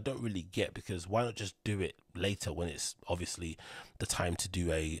now, which I don't really get, because why not just do it later when it's obviously the time to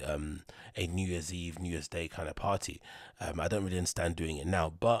do a New Year's Eve, New Year's Day kind of party. I don't really understand doing it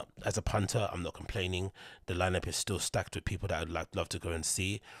now, but as a punter, I'm not complaining. The lineup is still stacked with people that I'd love to go and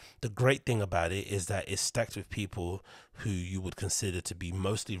see. The great thing about it is that it's stacked with people who you would consider to be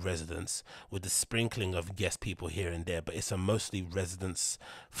mostly residents, with a sprinkling of guest people here and there, but it's a mostly residents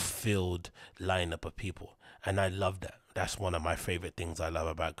filled lineup of people, and I love that. That's one of my favorite things I love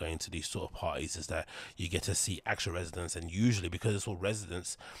about going to these sort of parties, is that you get to see actual residents, and usually because it's all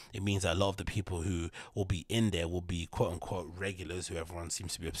residents, it means that a lot of the people who will be in there will be quote unquote regulars, who everyone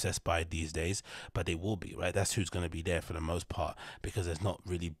seems to be obsessed by these days, but they will be, right? That's who's going to be there for the most part, because there's not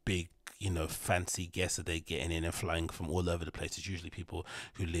really big, fancy guests that they're getting in and flying from all over the place. It's usually people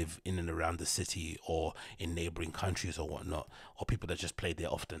who live in and around the city or in neighboring countries or whatnot, or people that just play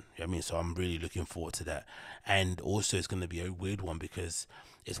there often. You know what I mean? So I'm really looking forward to that. And also it's going to be a weird one, because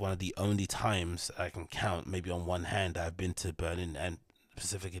it's one of the only times I can count, maybe on one hand, I've been to Berlin, and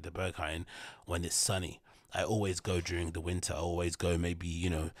specifically to Berghain, when it's sunny. I always go during the winter. I always go maybe,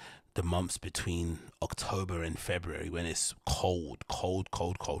 the months between October and February when it's cold.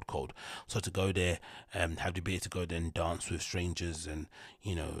 So to go there and have the ability to go there and dance with strangers and,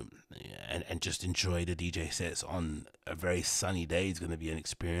 you know, and just enjoy the DJ sets on a very sunny day is going to be an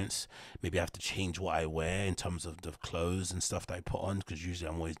experience. Maybe I have to change what I wear in terms of the clothes and stuff that I put on, because usually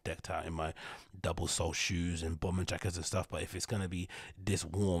I'm always decked out in my double sole shoes and bomber jackets and stuff. But if it's going to be this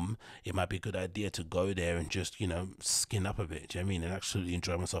warm, it might be a good idea to go there and just, you know, skin up a bit. Do you know what I mean? And absolutely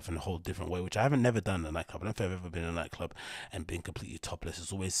enjoy myself in a whole different way, which I haven't never done in a nightclub. I don't think I've ever been in a nightclub and been completely topless.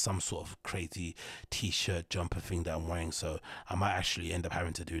 There's always some sort of crazy t-shirt jumper thing that I'm wearing, so I might actually end up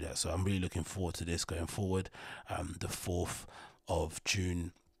having to do that. So I'm really looking forward to this going forward. The 4th of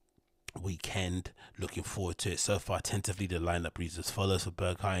June weekend, looking forward to it. So far, tentatively, the lineup reads as follows: for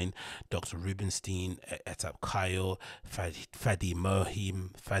Berghain, Dr. Rubenstein, Etap Kyle, Fadi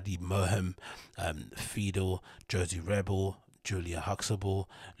Mohem, Fiedel, Josie Rebel, Julia Huxtable,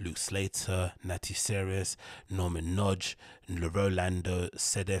 Luke Slater, Natty Series, Norman Nodge, Rolando,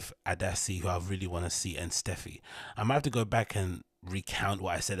 Sedef Adasi, who I really want to see, and Steffi. I might have to go back and recount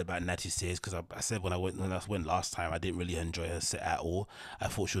what I said about Natty Series, because I said when I went last time, I didn't really enjoy her set at all. I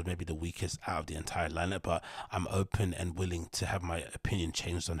thought she was maybe the weakest out of the entire lineup, but I'm open and willing to have my opinion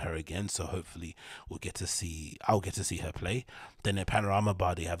changed on her again. So hopefully I'll get to see her play. Then at Panorama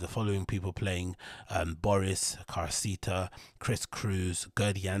Bar, they have the following people playing: Boris Carcita, Chris Cruz,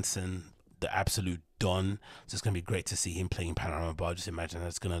 Gerd Jansen, the absolute Don. So it's going to be great to see him playing Panorama Bar. Just imagine how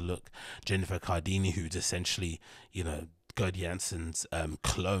it's going to look. Jennifer Cardini, who's essentially, you know, Gerd Jansen's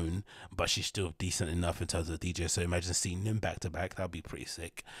clone, but she's still decent enough in terms of DJ. So imagine seeing them back to back. That'll be pretty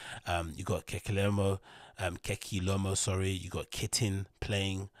sick. You got Kekilomo, you got Kitten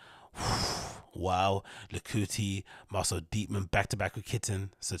playing. Wow. Lakuti, Marcel Dietman back to back with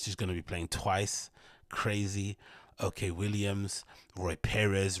Kitten. So she's going to be playing twice. Crazy. OK Williams, Roy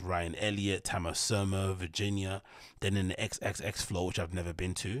Perez, Ryan Elliott, Tamasoma, Virginia. Then in the XXX floor, which I've never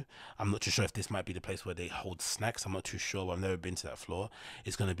been to. I'm not too sure if this might be the place where they hold snacks. I'm not too sure, but I've never been to that floor.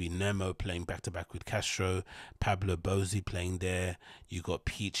 It's going to be Nemo playing back-to-back with Castro, Pablo Bozzi playing there. You got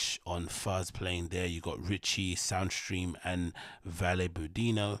Peach on Fuzz playing there. You got Richie, Soundstream, and Valle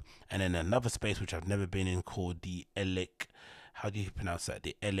Budino. And then another space, which I've never been in, called the how do you pronounce that?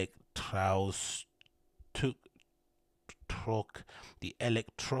 The the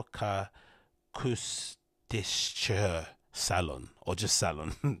Electroca Kustischer Salon, or just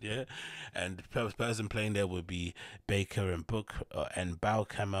Salon. Yeah. And the person playing there would be Baker and Book and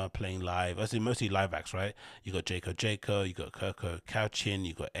Baukammer playing live. I see mostly live acts, right? You got Jaco, you got Kirko Couchin,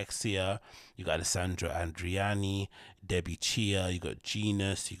 you got Exia, you got Alessandro Andriani, Debbie Chia, you got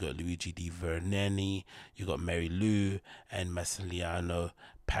Genus, you got Luigi Di Verneni, you got Mary Lou, and Massimiliano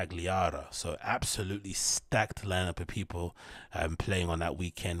Pagliara. So absolutely stacked lineup of people playing on that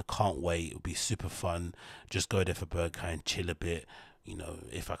weekend. Can't wait. It'll be super fun. Just go there for Berghain, chill a bit. You know,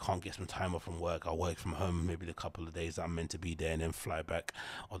 if I can't get some time off from work, I'll work from home maybe the couple of days I'm meant to be there, and then fly back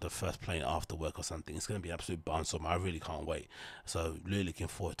on the first plane after work or something. It's going to be absolute barnstorm. I really can't wait. So really looking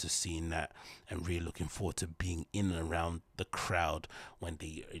forward to seeing that, and really looking forward to being in and around the crowd when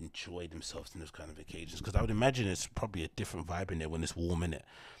they enjoy themselves in those kind of occasions, because I would imagine it's probably a different vibe in there when it's warm, in it,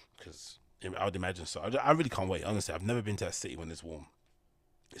 because I would imagine so. I really can't wait. Honestly, I've never been to that city when it's warm.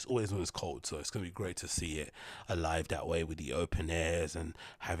 It's always when it's cold, so it's going to be great to see it alive that way, with the open airs and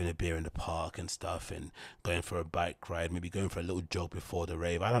having a beer in the park and stuff, and going for a bike ride, maybe going for a little jog before the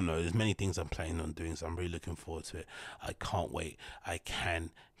rave. I don't know. There's many things I'm planning on doing, so I'm really looking forward to it. I can't wait. I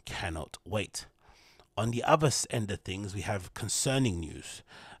cannot wait. On the other end of things, we have concerning news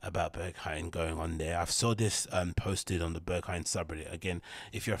about Berghain going on there. I saw this posted on the Berghain subreddit. Again,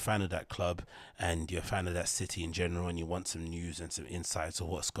 if you're a fan of that club and you're a fan of that city in general, and you want some news and some insights of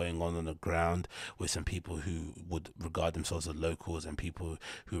what's going on the ground with some people who would regard themselves as locals and people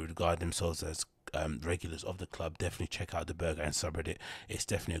who regard themselves as regulars of the club, definitely check out the Berghain subreddit. It's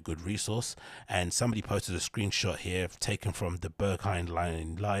definitely a good resource. And somebody posted a screenshot here taken from the Berghain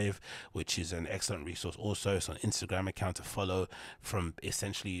Line Live, which is an excellent resource. Also, it's an Instagram account to follow. From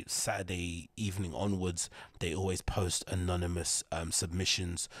essentially Saturday evening onwards, they always post anonymous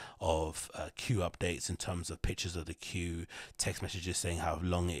submissions of queue updates in terms of pictures of the queue, text messages saying how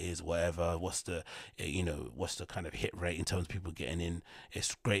long it is, whatever, what's the kind of hit rate in terms of people getting in.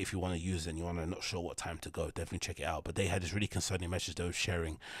 It's great if you want to use it and you want to not sure what time to go, definitely check it out. But they had this really concerning message they were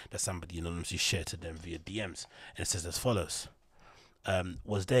sharing that somebody anonymously shared to them via DMs, and it says as follows: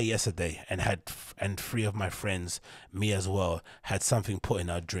 was there yesterday and three of my friends, me as well, had something put in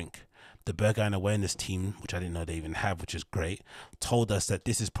our drink. the Berghain awareness team, which I didn't know they even have, which is great, told us that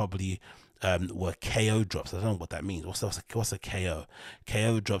this is probably were KO drops. I don't know what that means. What's a KO?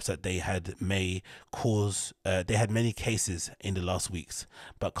 KO drops that they had may cause. They had many cases in the last weeks,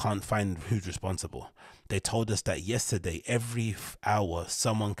 but can't find who's responsible. They told us that yesterday, every hour,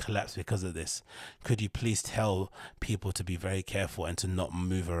 someone collapsed because of this. Could you please tell people to be very careful and to not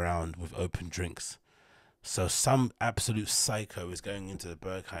move around with open drinks? So some absolute psycho is going into the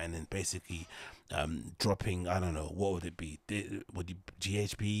Berghain and basically dropping, I don't know, what would it be? Would it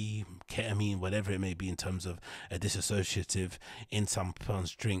GHB, ketamine, whatever it may be, in terms of a dissociative in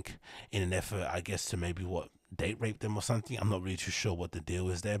someone's drink in an effort, I guess, to maybe date rape them or something. I'm not really too sure what the deal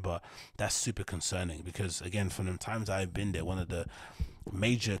is there, but that's super concerning because, again, from the times I've been there, one of the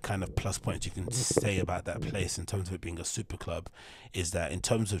major kind of plus points you can say about that place in terms of it being a super club is that in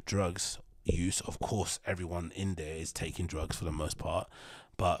terms of drugs use, of course, everyone in there is taking drugs for the most part,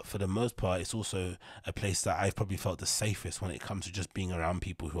 but for the most part it's also a place that I've probably felt the safest when it comes to just being around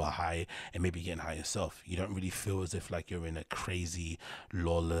people who are high and maybe getting high yourself. You don't really feel as if like you're in a crazy,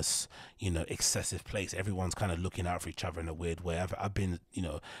 lawless, excessive place. Everyone's kind of looking out for each other in a weird way. I've been,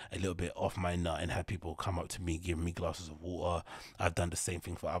 a little bit off my nut and had people come up to me, giving me glasses of water. I've done the same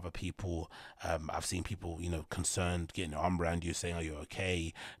thing for other people. I've seen people, concerned, getting their arm around you, saying, "Are you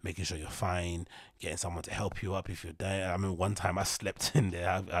okay?" Making sure you're fine, getting someone to help you up if you're there. I mean, one time I slept in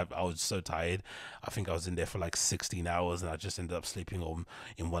there. I was so tired. I think I was in there for like 16 hours, and I just ended up sleeping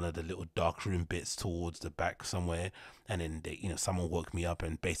in one of the little dark room bits towards the back somewhere. And then someone woke me up,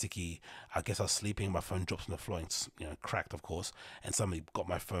 and basically, I guess I was sleeping. My phone drops on the floor, and cracked, of course. And somebody got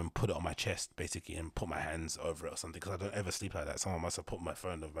my phone, put it on my chest, basically, and put my hands over it or something. Because I don't ever sleep like that. Someone must have put my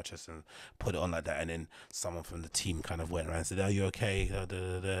phone over my chest and put it on like that. And then someone from the team kind of went around and said, "Are you okay?"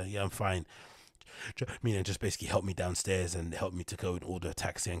 "Yeah, I'm fine." And just basically helped me downstairs and helped me to go and order a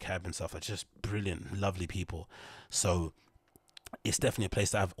taxi and cab and stuff. It's just brilliant, lovely people. So it's definitely a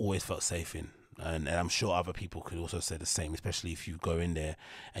place that I've always felt safe in. And I'm sure other people could also say the same, especially if you go in there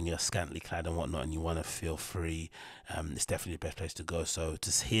and you're scantily clad and whatnot and you want to feel free. It's definitely the best place to go. So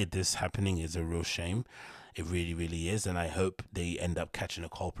to hear this happening is a real shame. It really, really is. And I hope they end up catching a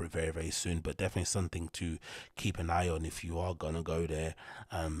culprit very, very soon. But definitely something to keep an eye on if you are going to go there.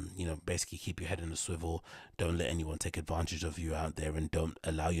 Basically keep your head in the swivel. Don't let anyone take advantage of you out there, and don't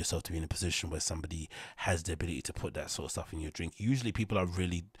allow yourself to be in a position where somebody has the ability to put that sort of stuff in your drink. Usually people are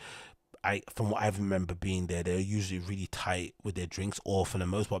really... from what I remember being there, they're usually really tight with their drinks, or for the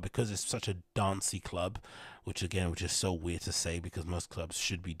most part, because it's such a dancey club, which is so weird to say because most clubs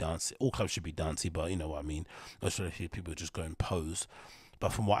should be dancey. All clubs should be dancey, but you know what I mean. Most of the people just go and pose.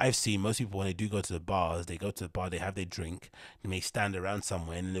 But from what I've seen, most people, when they do go to the bars, they go to the bar, they have their drink, they may stand around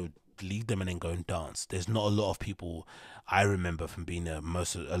somewhere, and they would leave them and then go and dance. There's not a lot of people, I remember from being there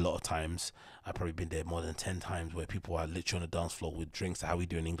a lot of times, I've probably been there more than 10 times, where people are literally on the dance floor with drinks, how we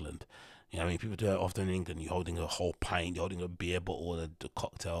do in England. People do it often in England. You're holding a whole pint, you're holding a beer bottle or a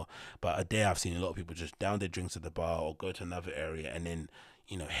cocktail. But there I've seen a lot of people just down their drinks at the bar or go to another area and then,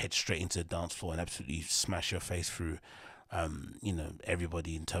 head straight into the dance floor and absolutely smash your face through,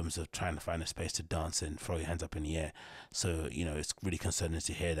 everybody in terms of trying to find a space to dance and throw your hands up in the air. So, it's really concerning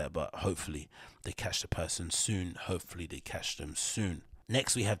to hear that, but hopefully they catch the person soon. Hopefully they catch them soon.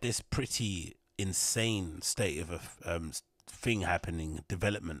 Next, we have this pretty insane state of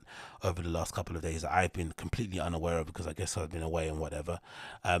development over the last couple of days that I've been completely unaware of because I guess I've been away and whatever.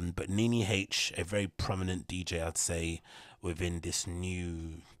 But Nene H, a very prominent DJ, I'd say, within this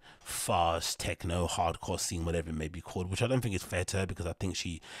new fast techno hardcore scene, whatever it may be called, which I don't think is fair to her because I think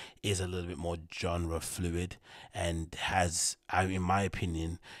she is a little bit more genre fluid and has, in my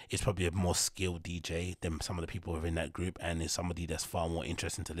opinion, is probably a more skilled DJ than some of the people within that group, and is somebody that's far more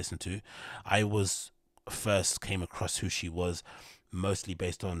interesting to listen to. I first came across who she was mostly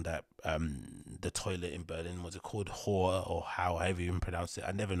based on that the toilet in Berlin, was it called Hor, or however you even pronounce it?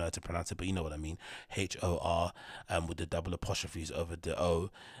 I never know how to pronounce it, but you know what I mean. HOR, with the double apostrophes over the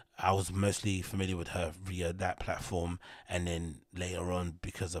O. I was mostly familiar with her via that platform, and then later on,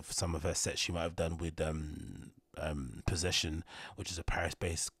 because of some of her sets she might have done with Possession, which is a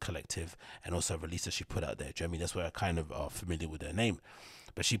Paris-based collective, and also a release that she put out there. Do you know what I mean? That's where I kind of are familiar with her name.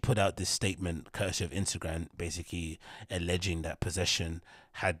 But she put out this statement courtesy of Instagram, basically alleging that Possession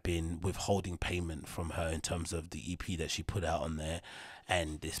had been withholding payment from her in terms of the EP that she put out on there,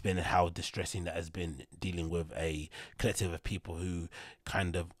 and it's been how distressing that has been, dealing with a collective of people who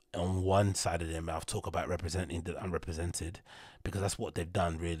kind of on one side of their mouth talk about representing the unrepresented, because that's what they've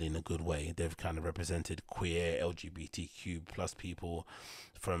done really in a good way. They've kind of represented queer, LGBTQ plus people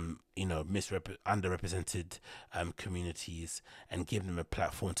from, you know, underrepresented communities, and give them a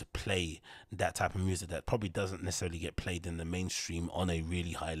platform to play that type of music that probably doesn't necessarily get played in the mainstream on a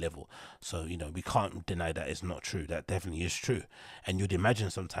really high level. So, you know, we can't deny that it's not true. That definitely is true. And you'd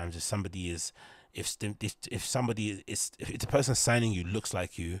imagine sometimes if somebody is, if somebody is, if the person signing you looks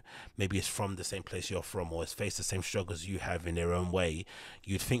like you, maybe it's from the same place you're from, or has faced the same struggles you have in their own way,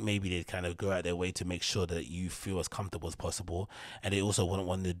 you'd think maybe they'd kind of go out their way to make sure that you feel as comfortable as possible, and they also wouldn't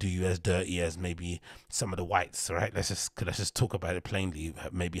want to do you as dirty as maybe some of the whites, right? Let's just talk about it plainly.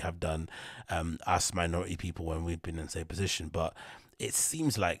 Maybe have done us minority people when we've been in the same position. But it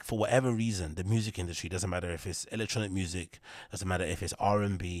seems like for whatever reason, the music industry, doesn't matter if it's electronic music, doesn't matter if it's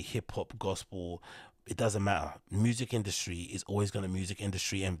R&B, hip hop, gospel, it doesn't matter. Music industry is always going to music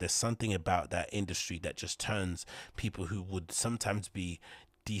industry, and there's something about that industry that just turns people who would sometimes be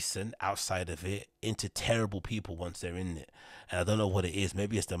decent outside of it into terrible people once they're in it. And I don't know what it is.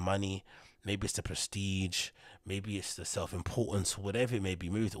 Maybe it's the money, maybe it's the prestige, maybe it's the self-importance, whatever it may be,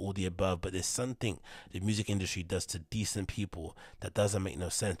 maybe it's all the above, but there's something the music industry does to decent people that doesn't make no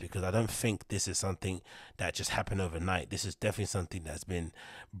sense, because I don't think this is something that just happened overnight. This is definitely something that's been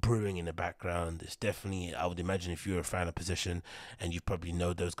brewing in the background. It's definitely, I would imagine, if you're a fan of Position and you probably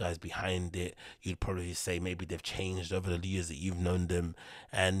know those guys behind it, you'd probably say maybe they've changed over the years that you've known them,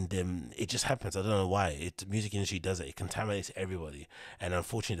 and it just happens. I don't know why. The music industry does it. It contaminates everybody, and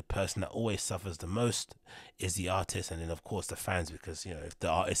unfortunately the person that always suffers the most is the artist, and then of course the fans, because, you know, if the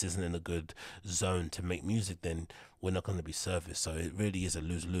artist isn't in a good zone to make music, then we're not going to be serviced. So it really is a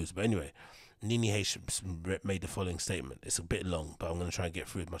lose-lose. But anyway, Nene H made the following statement. It's a bit long, but I'm going to try and get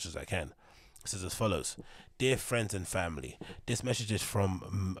through as much as I can. It says as follows: Dear friends and family, this message is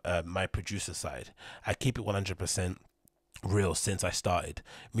from my producer side. I keep it 100% real since I started,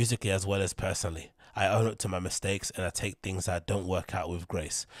 musically as well as personally. I own up to my mistakes, and I take things that don't work out with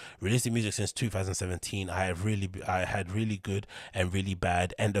grace. Releasing music since 2017, I had really good and really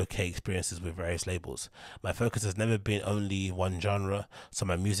bad and okay experiences with various labels. My focus has never been only one genre, so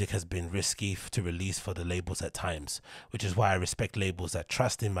my music has been risky to release for the labels at times, which is why I respect labels that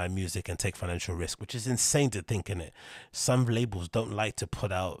trust in my music and take financial risk, which is insane to think, in it. Some labels don't like to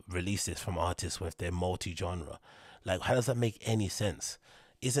put out releases from artists with their multi-genre. Like, how does that make any sense?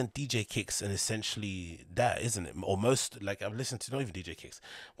 Isn't DJ Kicks and essentially that, isn't it? Or most, like, I've listened to, not even DJ Kicks,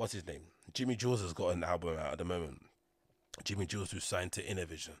 what's his name? Jimmy Jules has got an album out at the moment. Jimmy Jules, who's signed to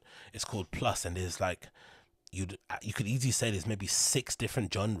Innovision. It's called Plus, and there's like, you could easily say there's maybe 6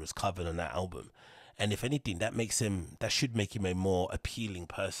 different genres covered on that album. And if anything, that should make him a more appealing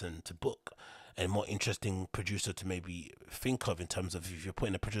person to book, and more interesting producer to maybe think of in terms of if you're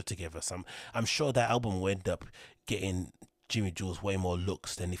putting a project together. I'm sure that album will end up getting Jimmy Jules way more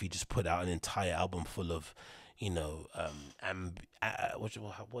looks than if he just put out an entire album full of, you know,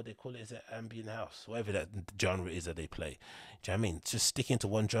 what they call it, is it ambient house, whatever that genre is that they play. Do you know what I mean? Just sticking to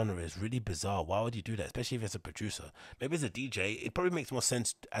one genre is really bizarre. Why would you do that, especially if it's a producer? Maybe as a DJ, it probably makes more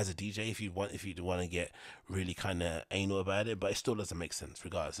sense as a DJ if you want to get really kind of anal about it, but it still doesn't make sense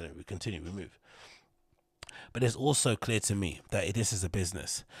regardless. So we move. But it's also clear to me that this is a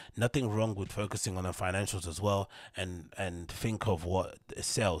business. Nothing wrong with focusing on the financials as well, and think of what it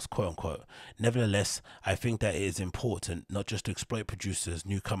sells, quote unquote. Nevertheless, I think that it is important not just to exploit producers,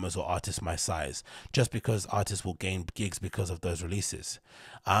 newcomers, or artists my size, just because artists will gain gigs because of those releases.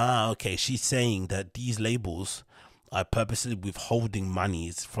 Okay, she's saying that these labels are purposely withholding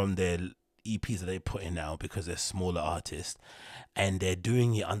monies from their EPs that they put in now because they're smaller artists, and they're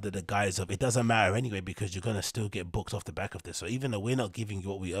doing it under the guise of it doesn't matter anyway because you're gonna still get booked off the back of this. So even though we're not giving you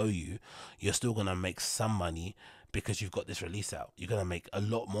what we owe you, you're still gonna make some money because you've got this release out. You're gonna make a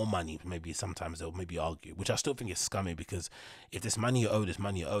lot more money. Maybe sometimes they'll maybe argue, which I still think is scummy, because if this money you owe, this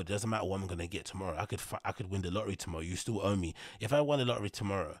money you owe, it doesn't matter what I'm gonna get tomorrow. I could win the lottery tomorrow. You still owe me. If I won the lottery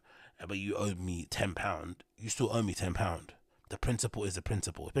tomorrow, but you owed me £10, you still owe me £10. The principle is the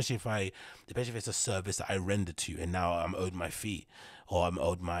principle, especially if it's a service that I rendered to you and now I'm owed my fee, or I'm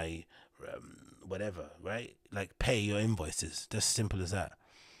owed my whatever, right? Like, pay your invoices. Just simple as that.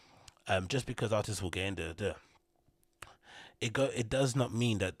 Just because artists will get in it does not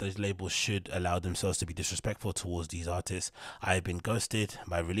mean that those labels should allow themselves to be disrespectful towards these artists. I've been ghosted.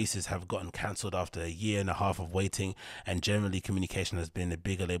 My releases have gotten cancelled after 1.5 years of waiting, and generally communication has been, the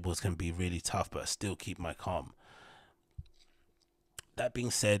bigger labels can be really tough, but I still keep my calm. That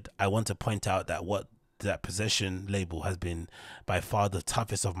being said, I want to point out that Possession label has been by far the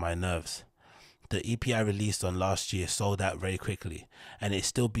toughest of my nerves. The EP I released on last year sold out very quickly, and it's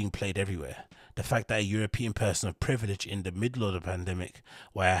still being played everywhere. The fact that a European person of privilege in the middle of the pandemic,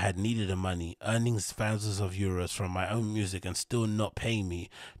 where I had needed the money, earning thousands of euros from my own music and still not paying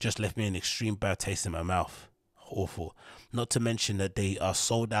me, just left me an extreme bad taste in my mouth. Awful. Not to mention that they are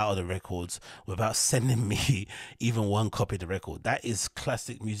sold out of the records without sending me even one copy of the record. That is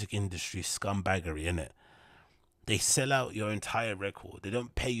classic music industry scumbaggery, innit? They sell out your entire record, they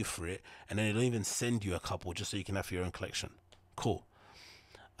don't pay you for it, and then they don't even send you a couple just so you can have your own collection. Cool.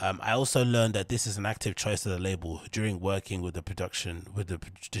 I also learned that this is an active choice of the label during working with the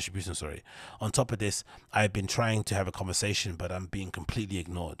distribution. On top of this, I've been trying to have a conversation, but I'm being completely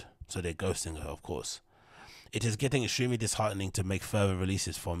ignored. So they're ghosting her, of course. It is getting extremely disheartening to make further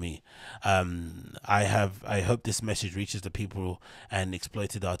releases for me. I hope this message reaches the people and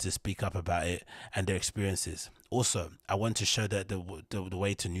exploited artists speak up about it and their experiences. Also, I want to show that the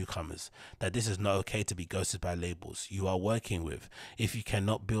way to newcomers, that this is not okay to be ghosted by labels you are working with. If you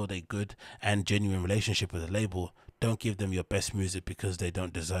cannot build a good and genuine relationship with a label, don't give them your best music because they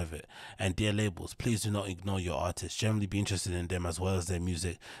don't deserve it. And dear labels, please do not ignore your artists. Generally be interested in them as well as their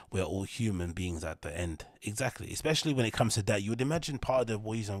music. We are all human beings at the end. Exactly. Especially when it comes to that. You would imagine part of the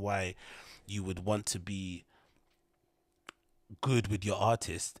reason why you would want to be good with your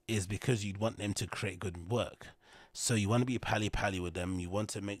artist is because you'd want them to create good work. So you want to be pally with them. You want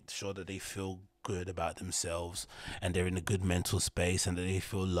to make sure that they feel good about themselves and they're in a good mental space and that they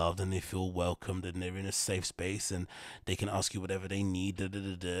feel loved and they feel welcomed and they're in a safe space and they can ask you whatever they need,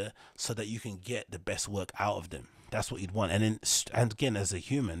 so that you can get the best work out of them. That's what you'd want. And again, as a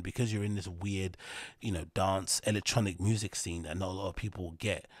human, because you're in this weird, dance, electronic music scene that not a lot of people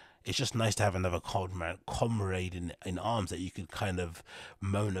get, it's just nice to have another comrade in arms that you could kind of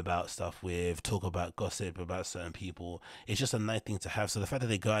moan about stuff with, talk about gossip about certain people. It's just a nice thing to have. So the fact that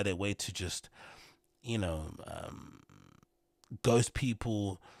they go out of their way to just, ghost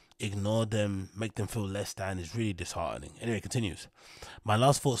people, ignore them, make them feel less than is really disheartening. Anyway, it continues. My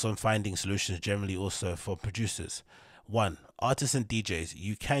last thoughts on finding solutions generally also for producers. 1. Artists and DJs,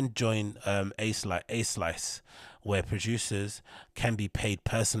 you can join A Slice, where producers can be paid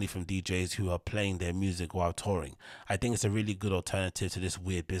personally from DJs who are playing their music while touring. I think it's a really good alternative to this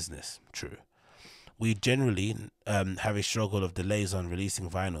weird business. True. We generally have a struggle of delays on releasing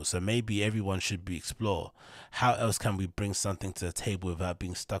vinyl, so maybe everyone should explore how else can we bring something to the table without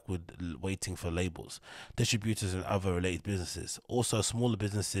being stuck with waiting for labels, distributors and other related businesses. Also, smaller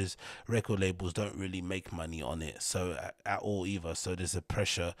businesses, record labels don't really make money on it at all either, so there's a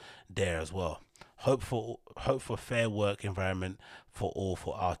pressure there as well. Hope for fair work environment for all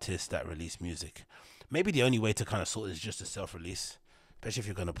for artists that release music. Maybe the only way to kind of sort it is just a self-release, especially if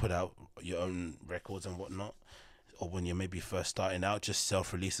you're going to put out your own records and whatnot, or when you're maybe first starting out, just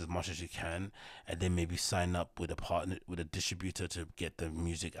self-release as much as you can, and then maybe sign up with a partner, with a distributor to get the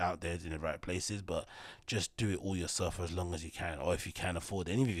music out there in the right places. But just do it all yourself as long as you can, or if you can afford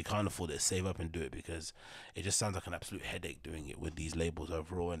it. And even if you can't afford it, save up and do it, because it just sounds like an absolute headache doing it with these labels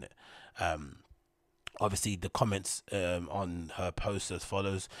overall, innit? Obviously, the comments on her post as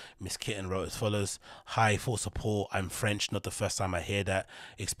follows. Miss Kitten wrote as follows: "Hi, full support. I'm French. Not the first time I hear that.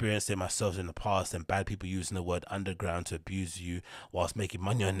 Experienced it myself in the past, and bad people using the word underground to abuse you whilst making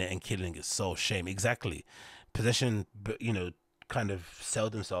money on it and killing it. So shame." Exactly. Possession, kind of sell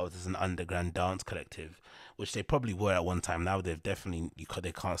themselves as an underground dance collective, which they probably were at one time. Now they've definitely,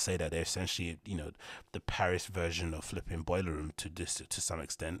 they can't say that. They're essentially, the Paris version of flipping Boiler Room to some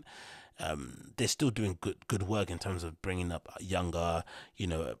extent. They're still doing good work in terms of bringing up younger,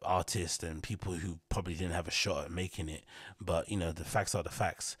 artists and people who probably didn't have a shot at making it. But, the facts are the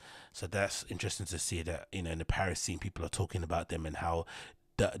facts. So that's interesting to see that, in the Paris scene, people are talking about them and how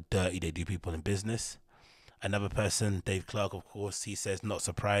dirty they do people in business. Another person, Dave Clark, of course, he says, "Not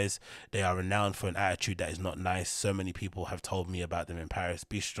surprised. They are renowned for an attitude that is not nice. So many people have told me about them in Paris.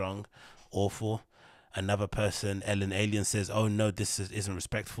 Be strong." Awful. Another person, Ellen Alien, says, "Oh no, this isn't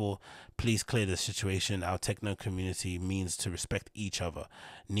respectful. Please clear the situation. Our techno community means to respect each other."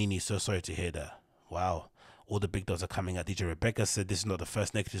 Nene, so sorry to hear that. Wow. All the big dogs are coming out. DJ Rebecca said, "This is not the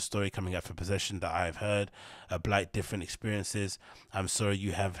first negative story coming out for Possession that I have heard. A blight, different experiences. I'm sorry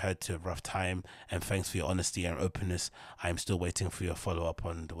you have had a rough time, and thanks for your honesty and openness. I'm still waiting for your follow-up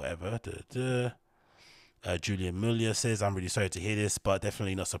on the whatever." Julian Muller says, I'm really sorry to hear this, but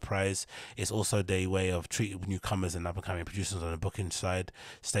definitely not surprised. It's also their way of treating newcomers and up-and-coming producers on the booking side.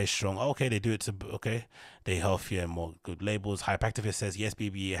 Stay strong. Okay, they do it to, okay. They healthier and more good labels. Hyperactivist says, yes,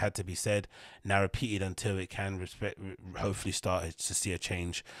 BB, it had to be said. Now repeated until it can hopefully start to see a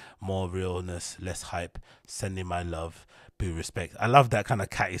change. More realness, less hype. Sending my love. Be respect. I love that kind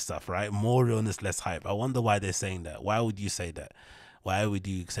of catty stuff, right? More realness, less hype. I wonder why they're saying that. Why would you say that? Why would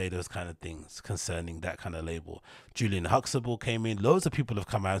you say those kind of things concerning that kind of label? Julian Huxtable came in. Loads of people have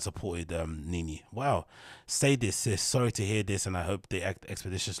come out and supported Nene. Wow. Say this, sis. Sorry to hear this, and I hope they act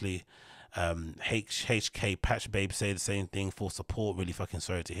expeditiously. HK Patch Babe say the same thing. Full support. Really fucking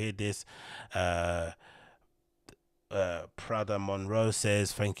sorry to hear this. Prada Monroe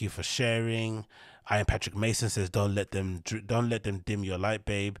says thank you for sharing. Ian Patrick Mason says don't let them dim your light,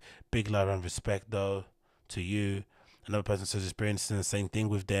 babe. Big love and respect though to you. Another person says experiencing the same thing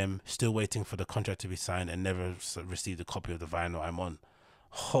with them, still waiting for the contract to be signed and never received a copy of the vinyl I'm on.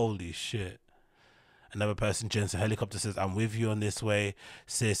 Holy shit. Another person, Jensen Helicopter, says, I'm with you on this way.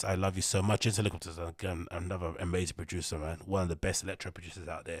 Sis, I love you so much. Jensen Helicopter is, again, another amazing producer, man. One of the best electro producers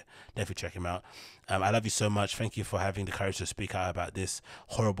out there. Definitely check him out. I love you so much. Thank you for having the courage to speak out about this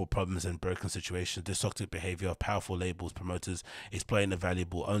horrible problems and broken situations. This toxic behavior of powerful labels, promoters, exploiting the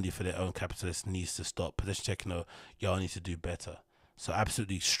valuable only for their own capitalist needs to stop. Possession Techno, y'all need to do better. So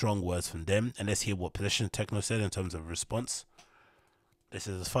absolutely strong words from them. And let's hear what Possession Techno said in terms of response. This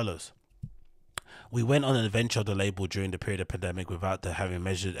is as follows. We went on an adventure of the label during the period of pandemic without having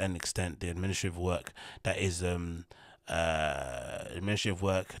measured and extent the administrative work that is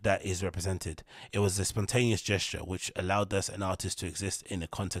represented. It was a spontaneous gesture which allowed us and artists to exist in the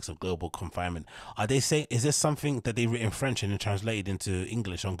context of global confinement. Are they saying, is this something that they written in French and then translated into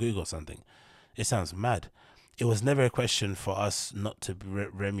English on Google or something? It sounds mad. It was never a question for us not to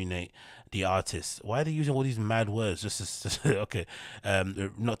remunerate the artists. Why are they using all these mad words? Okay.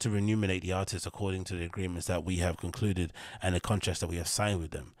 Not to remunerate the artists according to the agreements that we have concluded and the contracts that we have signed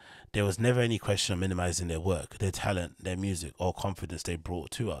with them. There was never any question of minimizing their work, their talent, their music, or confidence they brought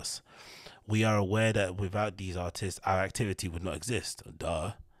to us. We are aware that without these artists, our activity would not exist.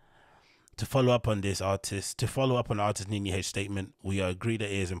 Duh. To follow up on artist Nene H statement, we agree that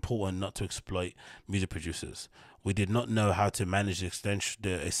it is important not to exploit music producers. We did not know how to manage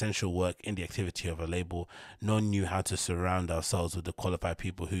the essential work in the activity of a label, nor knew how to surround ourselves with the qualified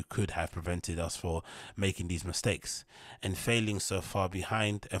people who could have prevented us from making these mistakes and falling so far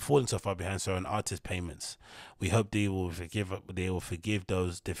behind on artist payments. We hope they will forgive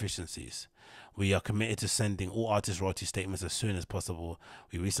those deficiencies. We are committed to sending all artist royalty statements as soon as possible.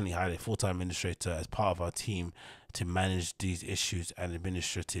 We recently hired a full-time administrator as part of our team to manage these issues and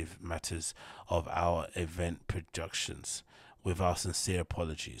administrative matters of our event productions. With our sincere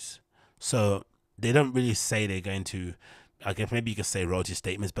apologies. So they don't really say they're going to, I guess maybe you could say royalty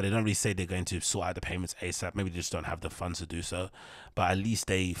statements, but they don't really say they're going to sort out the payments ASAP. Maybe they just don't have the funds to do so. But at least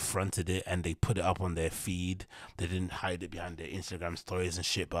they fronted it and they put it up on their feed. They didn't hide it behind their Instagram stories and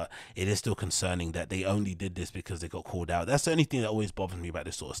shit. But it is still concerning that they only did this because they got called out. That's the only thing that always bothers me about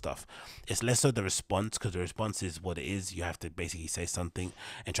this sort of stuff. It's less so the response, because the response is what it is. You have to basically say something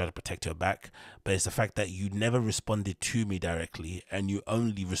and try to protect your back. But it's the fact that you never responded to me directly and you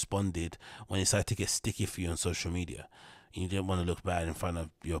only responded when it started to get sticky for you on social media. You didn't want to look bad in front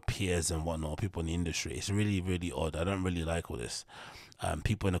of your peers and whatnot, people in the industry. It's really, really odd. I don't really like all this.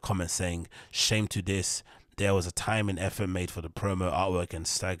 People in the comments saying, shame to this. There was a time and effort made for the promo, artwork, and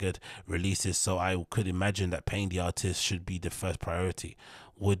staggered releases, so I could imagine that paying the artist should be the first priority.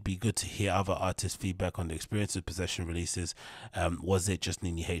 Would be good to hear other artists' feedback on the experience of Possession releases. Was it just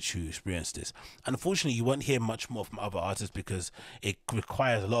Nene H who experienced this? Unfortunately, you won't hear much more from other artists because it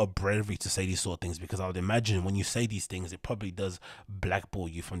requires a lot of bravery to say these sort of things, because I would imagine when you say these things, it probably does blackball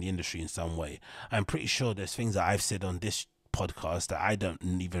you from the industry in some way. I'm pretty sure there's things that I've said on this podcast that I don't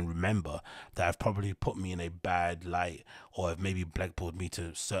even remember that have probably put me in a bad light or have maybe blackballed me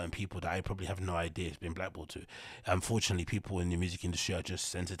to certain people that I probably have no idea it's been blackballed to. Unfortunately, people in the music industry are just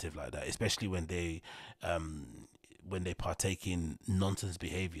sensitive like that, especially when they partake in nonsense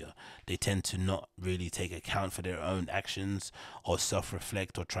behavior. They tend to not really take account for their own actions or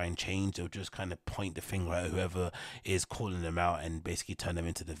self-reflect or try and change. They'll just kind of point the finger at whoever is calling them out and basically turn them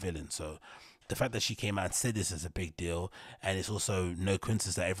into the villain. So the fact that she came out and said this is a big deal, and it's also no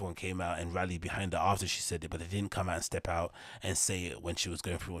coincidence that everyone came out and rallied behind her after she said it, but they didn't come out and step out and say it when she was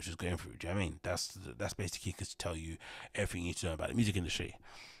going through what she was going through. Do you know what I mean? That's basically to tell you everything you need to know about the music industry.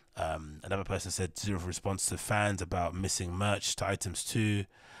 Another person said zero response to fans about missing merch to items too.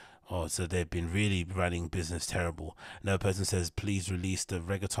 Oh, so they've been really running business terrible. Another person says, please release the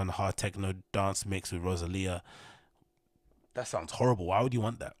reggaeton hard techno dance mix with Rosalia. That sounds horrible. Why would you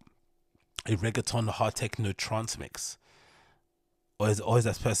want that? A reggaeton hard techno trance mix? Or is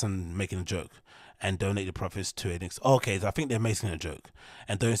that person making a joke? And donate the profits to it. Oh, okay, so I think they're making a joke.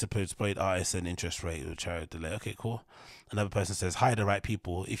 And don't support artists and interest rate or charity delay. Okay, cool. Another person says, hire the right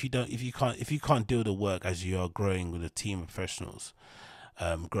people. If you can't do the work as you are growing with a team of professionals,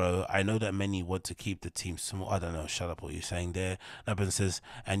 grow. I know that many want to keep the team small. I don't know. Shut up. What you're saying there. Another person says,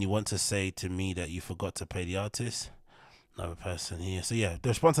 and you want to say to me that you forgot to pay the artist. Another person here. So yeah, the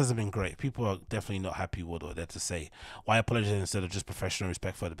responses have been great. People are definitely not happy with what they're to say. Why apologize instead of just professional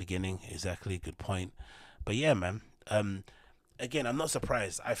respect at the beginning? Exactly, good point. But yeah, man. Again, I'm not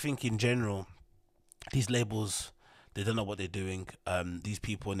surprised. I think in general, these labels, they don't know what they're doing. These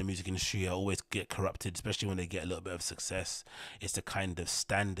people in the music industry always get corrupted, especially when they get a little bit of success. It's the kind of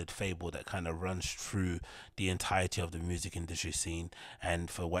standard fable that kind of runs through the entirety of the music industry scene.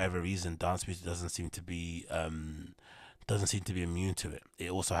 And for whatever reason, dance music doesn't seem to be immune to it.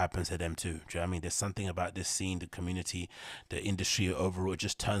 It also happens to them too. Do you know what I mean? There's something about this scene, the community, the industry overall, it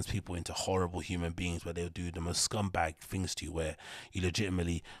just turns people into horrible human beings where they'll do the most scumbag things to you, where you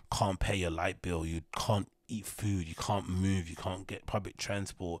legitimately can't pay your light bill, you can't eat food, you can't move, you can't get public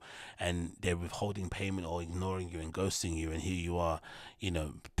transport, and they're withholding payment or ignoring you and ghosting you, and here you are, you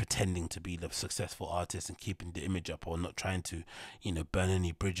know, pretending to be the successful artist and keeping the image up, or not trying to, you know, burn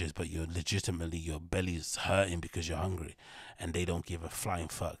any bridges, but you're legitimately, your belly's hurting because you're hungry, and they don't give a flying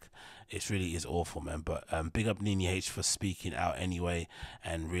fuck. It really is awful, man. But big up Nene H for speaking out anyway,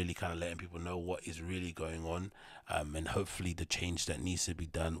 and really kind of letting people know what is really going on, and hopefully the change that needs to be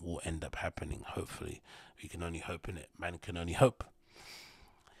done will end up happening. Hopefully, we can only hope in it. Man can only hope.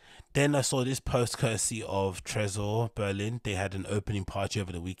 Then I saw this post courtesy of Tresor Berlin. They had an opening party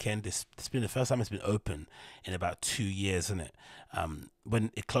over the weekend. It's been the first time it's been open in about 2 years, isn't it?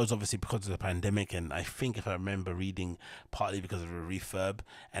 When it closed, obviously, because of the pandemic, and I think, if I remember reading, partly because of a refurb,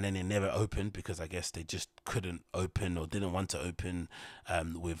 and then it never opened because I guess they just couldn't open or didn't want to open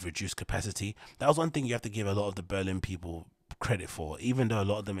with reduced capacity. That was one thing you have to give a lot of the Berlin people credit for, even though a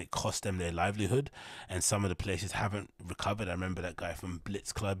lot of them, it cost them their livelihood, and some of the places haven't recovered. I remember that guy from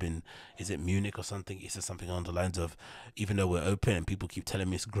Blitz Club in, is it Munich or something, he said something on the lines of, even though we're open and people keep telling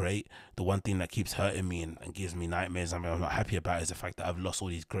me it's great, the one thing that keeps hurting me and gives me nightmares, I mean, I'm not happy about, is the fact that I've lost all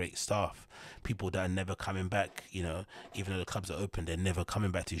these great staff, people that are never coming back, you know, even though the clubs are open, they're never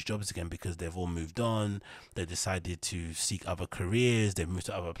coming back to these jobs again because they've all moved on, they decided to seek other careers, they've moved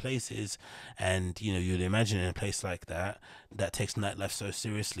to other places. And you know, you'd imagine in a place like that takes nightlife so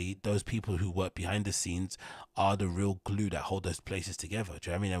seriously, those people who work behind the scenes are the real glue that hold those places together. Do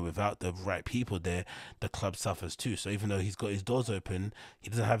you know what I mean? And without the right people there, the club suffers too. So even though he's got his doors open, he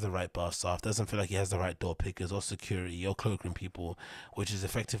doesn't have the right bar staff, doesn't feel like he has the right door pickers or security or cloakroom people, which is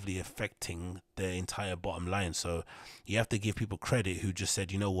effectively affecting their entire bottom line. So you have to give people credit who just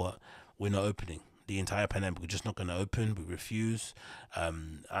said, you know what, we're not opening. The entire pandemic, we're just not going to open. We refuse.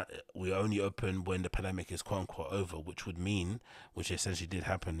 We only open when the pandemic is quote unquote over, which would mean, which essentially did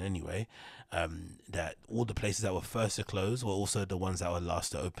happen anyway, that all the places that were first to close were also the ones that were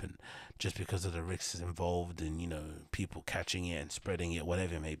last to open, just because of the risks involved in, you know, people catching it and spreading it,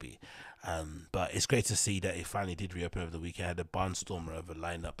 whatever it may be. But it's great to see that it finally did reopen over the weekend. I had a barnstormer of a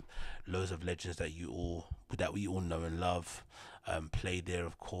lineup, loads of legends that we all know and love, played there,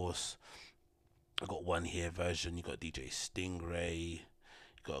 of course. I got one here version. You got DJ Stingray. You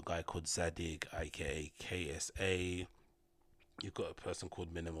got a guy called Zadig, aka KSA. You got a person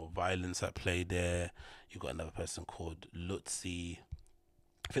called Minimal Violence that played there. You got another person called Lutzi.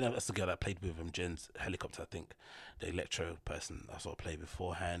 I think that's the girl that played with him, Jen's Helicopter, I think. The electro person I saw play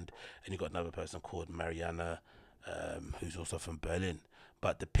beforehand. And you got another person called Mariana, who's also from Berlin.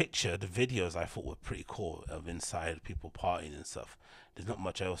 But the picture, the videos I thought were pretty cool of inside, people partying and stuff. There's not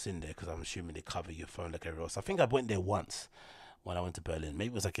much else in there because I'm assuming they cover your phone like everywhere else. I think I went there once when I went to Berlin.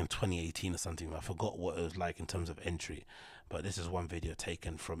 Maybe it was like in 2018 or something. I forgot what it was like in terms of entry. But this is one video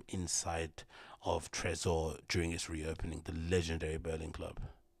taken from inside of Tresor during its reopening, the legendary Berlin club.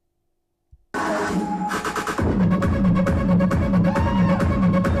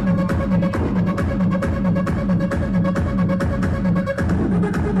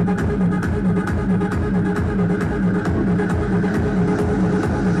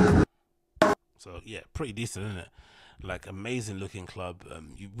 So yeah, pretty decent, isn't it? Like, amazing looking club.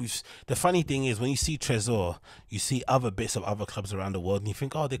 The funny thing is, when you see Tresor, you see other bits of other clubs around the world, and you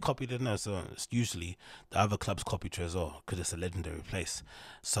think, oh, they copied it. No, so it's usually the other clubs copy Tresor because it's a legendary place.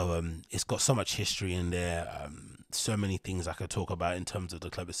 So it's got so much history in there. So many things I could talk about in terms of the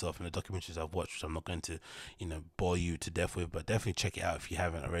club itself and the documentaries I've watched, which I'm not going to, bore you to death with, but definitely check it out if you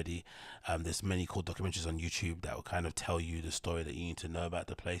haven't already. There's many cool documentaries on YouTube that will kind of tell you the story that you need to know about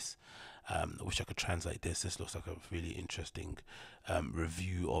the place. I wish I could translate this. This looks like a really interesting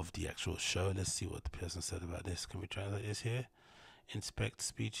review of the actual show. Let's see what the person said about this. Can we translate this here? Inspect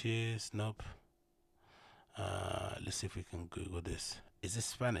speeches. Nope. Let's see if we can Google this. Is this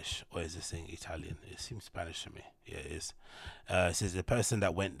Spanish or is this in Italian? It seems Spanish to me. Yeah, it is. It says the person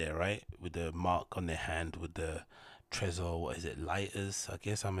that went there, right, with the mark on their hand with the Tresor, what is it, lighters, I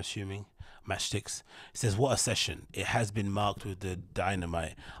guess, I'm assuming, matchsticks. It says, what a session. It has been marked with the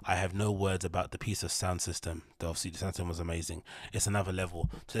dynamite. I have no words about the piece of sound system. Obviously, the sound system was amazing. It's another level.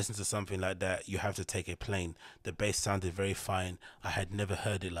 To listen to something like that, you have to take a plane. The bass sounded very fine. I had never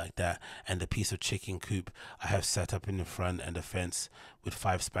heard it like that. And the piece of chicken coop, I have sat up in the front and the fence with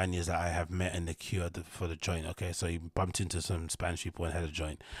 5 Spaniards that I have met in the queue for the joint. Okay, so he bumped into some Spanish people and had a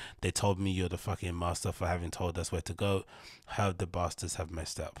joint. They told me you're the fucking master for having told us where to go. How the bastards have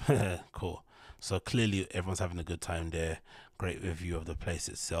messed up. Cool. So clearly everyone's having a good time there. Great review of the place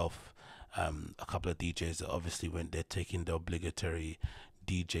itself. A couple of DJs that obviously went there taking the obligatory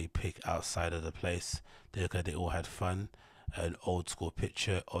DJ pick outside of the place. They look like they all had fun. An old school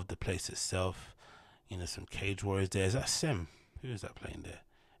picture of the place itself. Some Cage Warriors there. Is that Sem? Who is that playing there?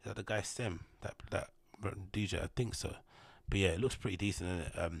 Is that the guy Sem? That DJ? I think so. But yeah, it looks pretty decent,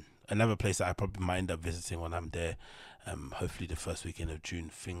 isn't it? Another place that I probably might end up visiting when I'm there. Hopefully the first weekend of June.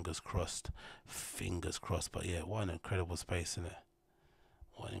 Fingers crossed. Fingers crossed. But yeah, what an incredible space, isn't it?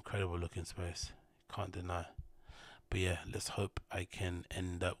 What an incredible looking space. Can't deny. But yeah, let's hope I can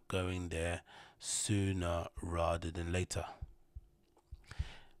end up going there sooner rather than later.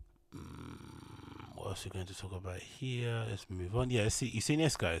 What else are we going to talk about here? Let's move on. Yeah, see, you seen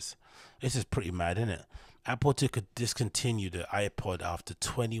this, guys? This is pretty mad, isn't it? Apple to discontinue the iPod after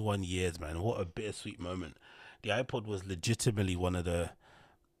 21 years, man. What a bittersweet moment. The iPod was legitimately one of the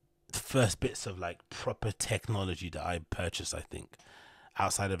first bits of like proper technology that I purchased, I think,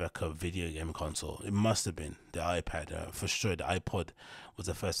 outside of like a video game console. It must have been the iPad, for sure. The iPod was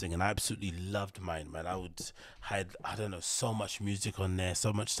the first thing, and I absolutely loved mine, man. I don't know, so much music on there,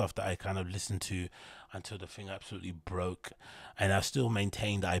 so much stuff that I kind of listened to until the thing absolutely broke. And I still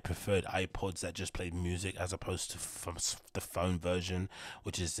maintained I preferred iPods that just played music as opposed to from the phone version,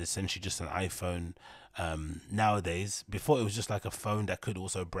 which is essentially just an iPhone nowadays. Before, it was just like a phone that could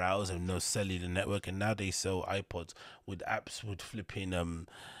also browse and no cellular network, and now they sell iPods with apps with flipping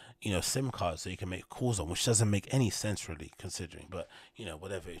SIM cards so you can make calls on, which doesn't make any sense really, considering, but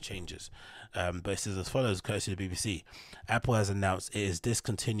whatever, it changes. But it says as follows, courtesy of the BBC. Apple has announced it is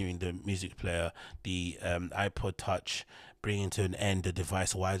discontinuing the music player, the iPod Touch, bringing to an end the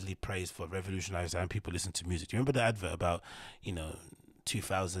device widely praised for revolutionizing how people listen to music. Do you remember the advert about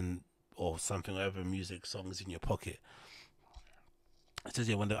 2000 or something, whatever, music songs in your pocket? It says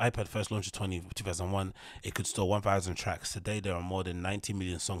here, when the iPad first launched in 2001, it could store 1,000 tracks. Today, there are more than 90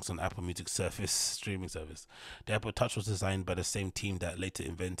 million songs on Apple Music streaming service. The Apple Touch was designed by the same team that later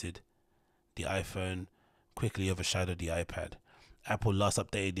invented the iPhone, quickly overshadowed the iPad. Apple last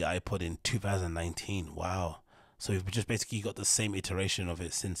updated the iPod in 2019. Wow. So we've just basically got the same iteration of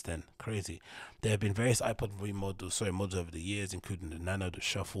it since then. Crazy. There have been various iPod models over the years, including the Nano, the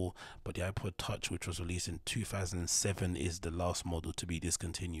Shuffle, but the iPod Touch, which was released in 2007, is the last model to be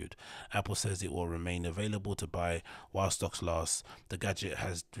discontinued. Apple says it will remain available to buy while stocks last. The gadget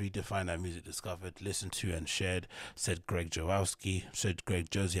has redefined our music discovered, listened to, and shared, said Greg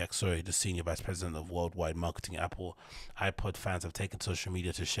Josiak, the Senior Vice President of Worldwide Marketing at Apple. iPod fans have taken to social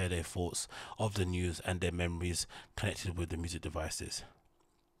media to share their thoughts of the news and their memories connected with the music devices.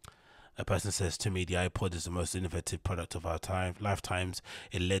 A person says to me, the iPod is the most innovative product of our lifetimes.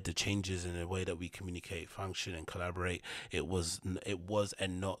 It led to changes in the way that we communicate, function, and collaborate. It was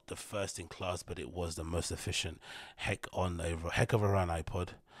and not the first in class, but it was the most efficient. Heck of a run,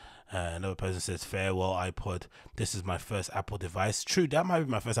 iPod. Another person says, farewell iPod, this is my first Apple device. True, that might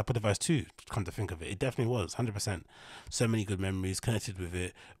be my first Apple device too, come to think of it. It definitely was, 100%. So many good memories connected with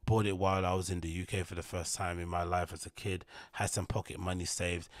it. Bought it while I was in the UK for the first time in my life as a kid. Had some pocket money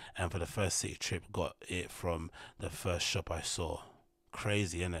saved, and for the first city trip, got it from the first shop I saw.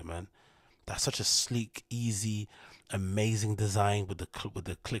 Crazy, isn't it, man? That's such a sleek, easy, amazing design with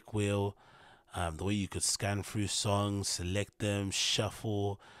the click wheel. The way you could scan through songs, select them,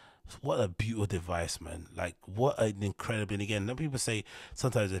 shuffle. What a beautiful device, man. Like, what an incredible, and again, people say,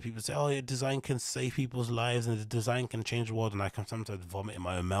 sometimes people say, oh, yeah, design can save people's lives and the design can change the world, and I can sometimes vomit in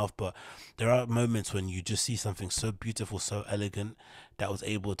my own mouth, but there are moments when you just see something so beautiful, so elegant, that was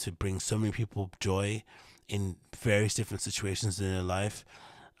able to bring so many people joy in various different situations in their life.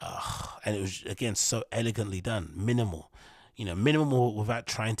 And it was, again, so elegantly done. Minimal, minimal without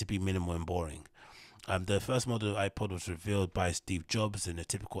trying to be minimal and boring. The first model iPod was revealed by Steve Jobs in a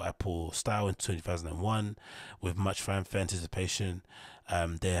typical Apple style in 2001, with much fanfare anticipation.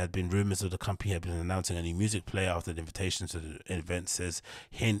 There had been rumors of the company had been announcing a new music player after the invitation to the event says,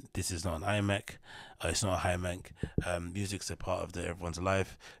 hint, this is not an iMac, it's not a iMac. Music's a part of everyone's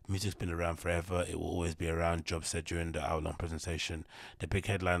life. Music's been around forever. It will always be around, Jobs said during the hour-long presentation. The big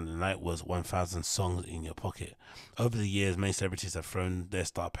headline of the night was 1,000 songs in your pocket. Over the years, many celebrities have thrown their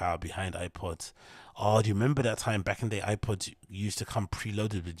star power behind iPods. Oh, do you remember that time back in the day, iPods used to come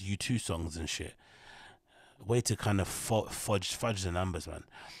preloaded with U2 songs and shit? Way to kind of fudge the numbers, man.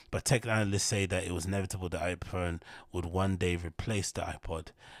 But tech analysts say that it was inevitable the iPhone would one day replace the iPod.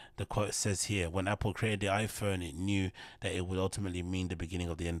 The quote says here, when Apple created the iPhone, it knew that it would ultimately mean the beginning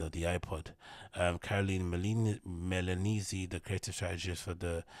of the end of the iPod. Caroline Melanese, the creative strategist for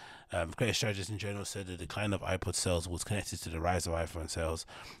the creative strategist in general, said the decline of iPod sales was connected to the rise of iPhone sales,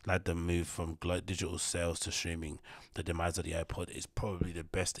 like the move from digital sales to streaming. The demise of the iPod is probably the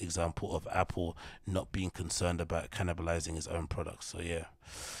best example of Apple not being concerned about cannibalizing its own products. So yeah,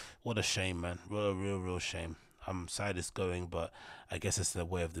 what a shame, man. Real shame. I'm sad it's going, but I guess it's the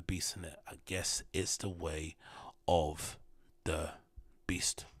way of the beast, isn't it? I guess it's the way of the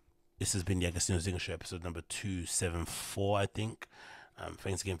beast. This has been the AgostinhoZinga Show, episode number 274, I think.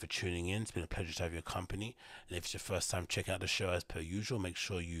 Thanks again for tuning in. It's been a pleasure to have your company. And if it's your first time, check out the show as per usual. Make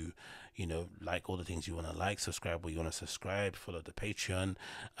sure you like all the things you want to like, subscribe where you want to subscribe, follow the Patreon,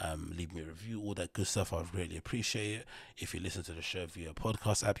 leave me a review, all that good stuff. I would really appreciate it. If you listen to the show via a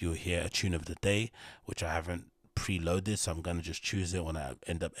podcast app, you'll hear a tune of the day, which I haven't preloaded, so I'm going to just choose it when I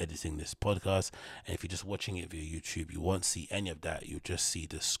end up editing this podcast. And if you're just watching it via YouTube, you won't see any of that. You'll just see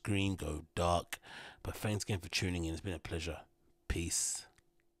the screen go dark. But thanks again for tuning in. It's been a pleasure. Peace.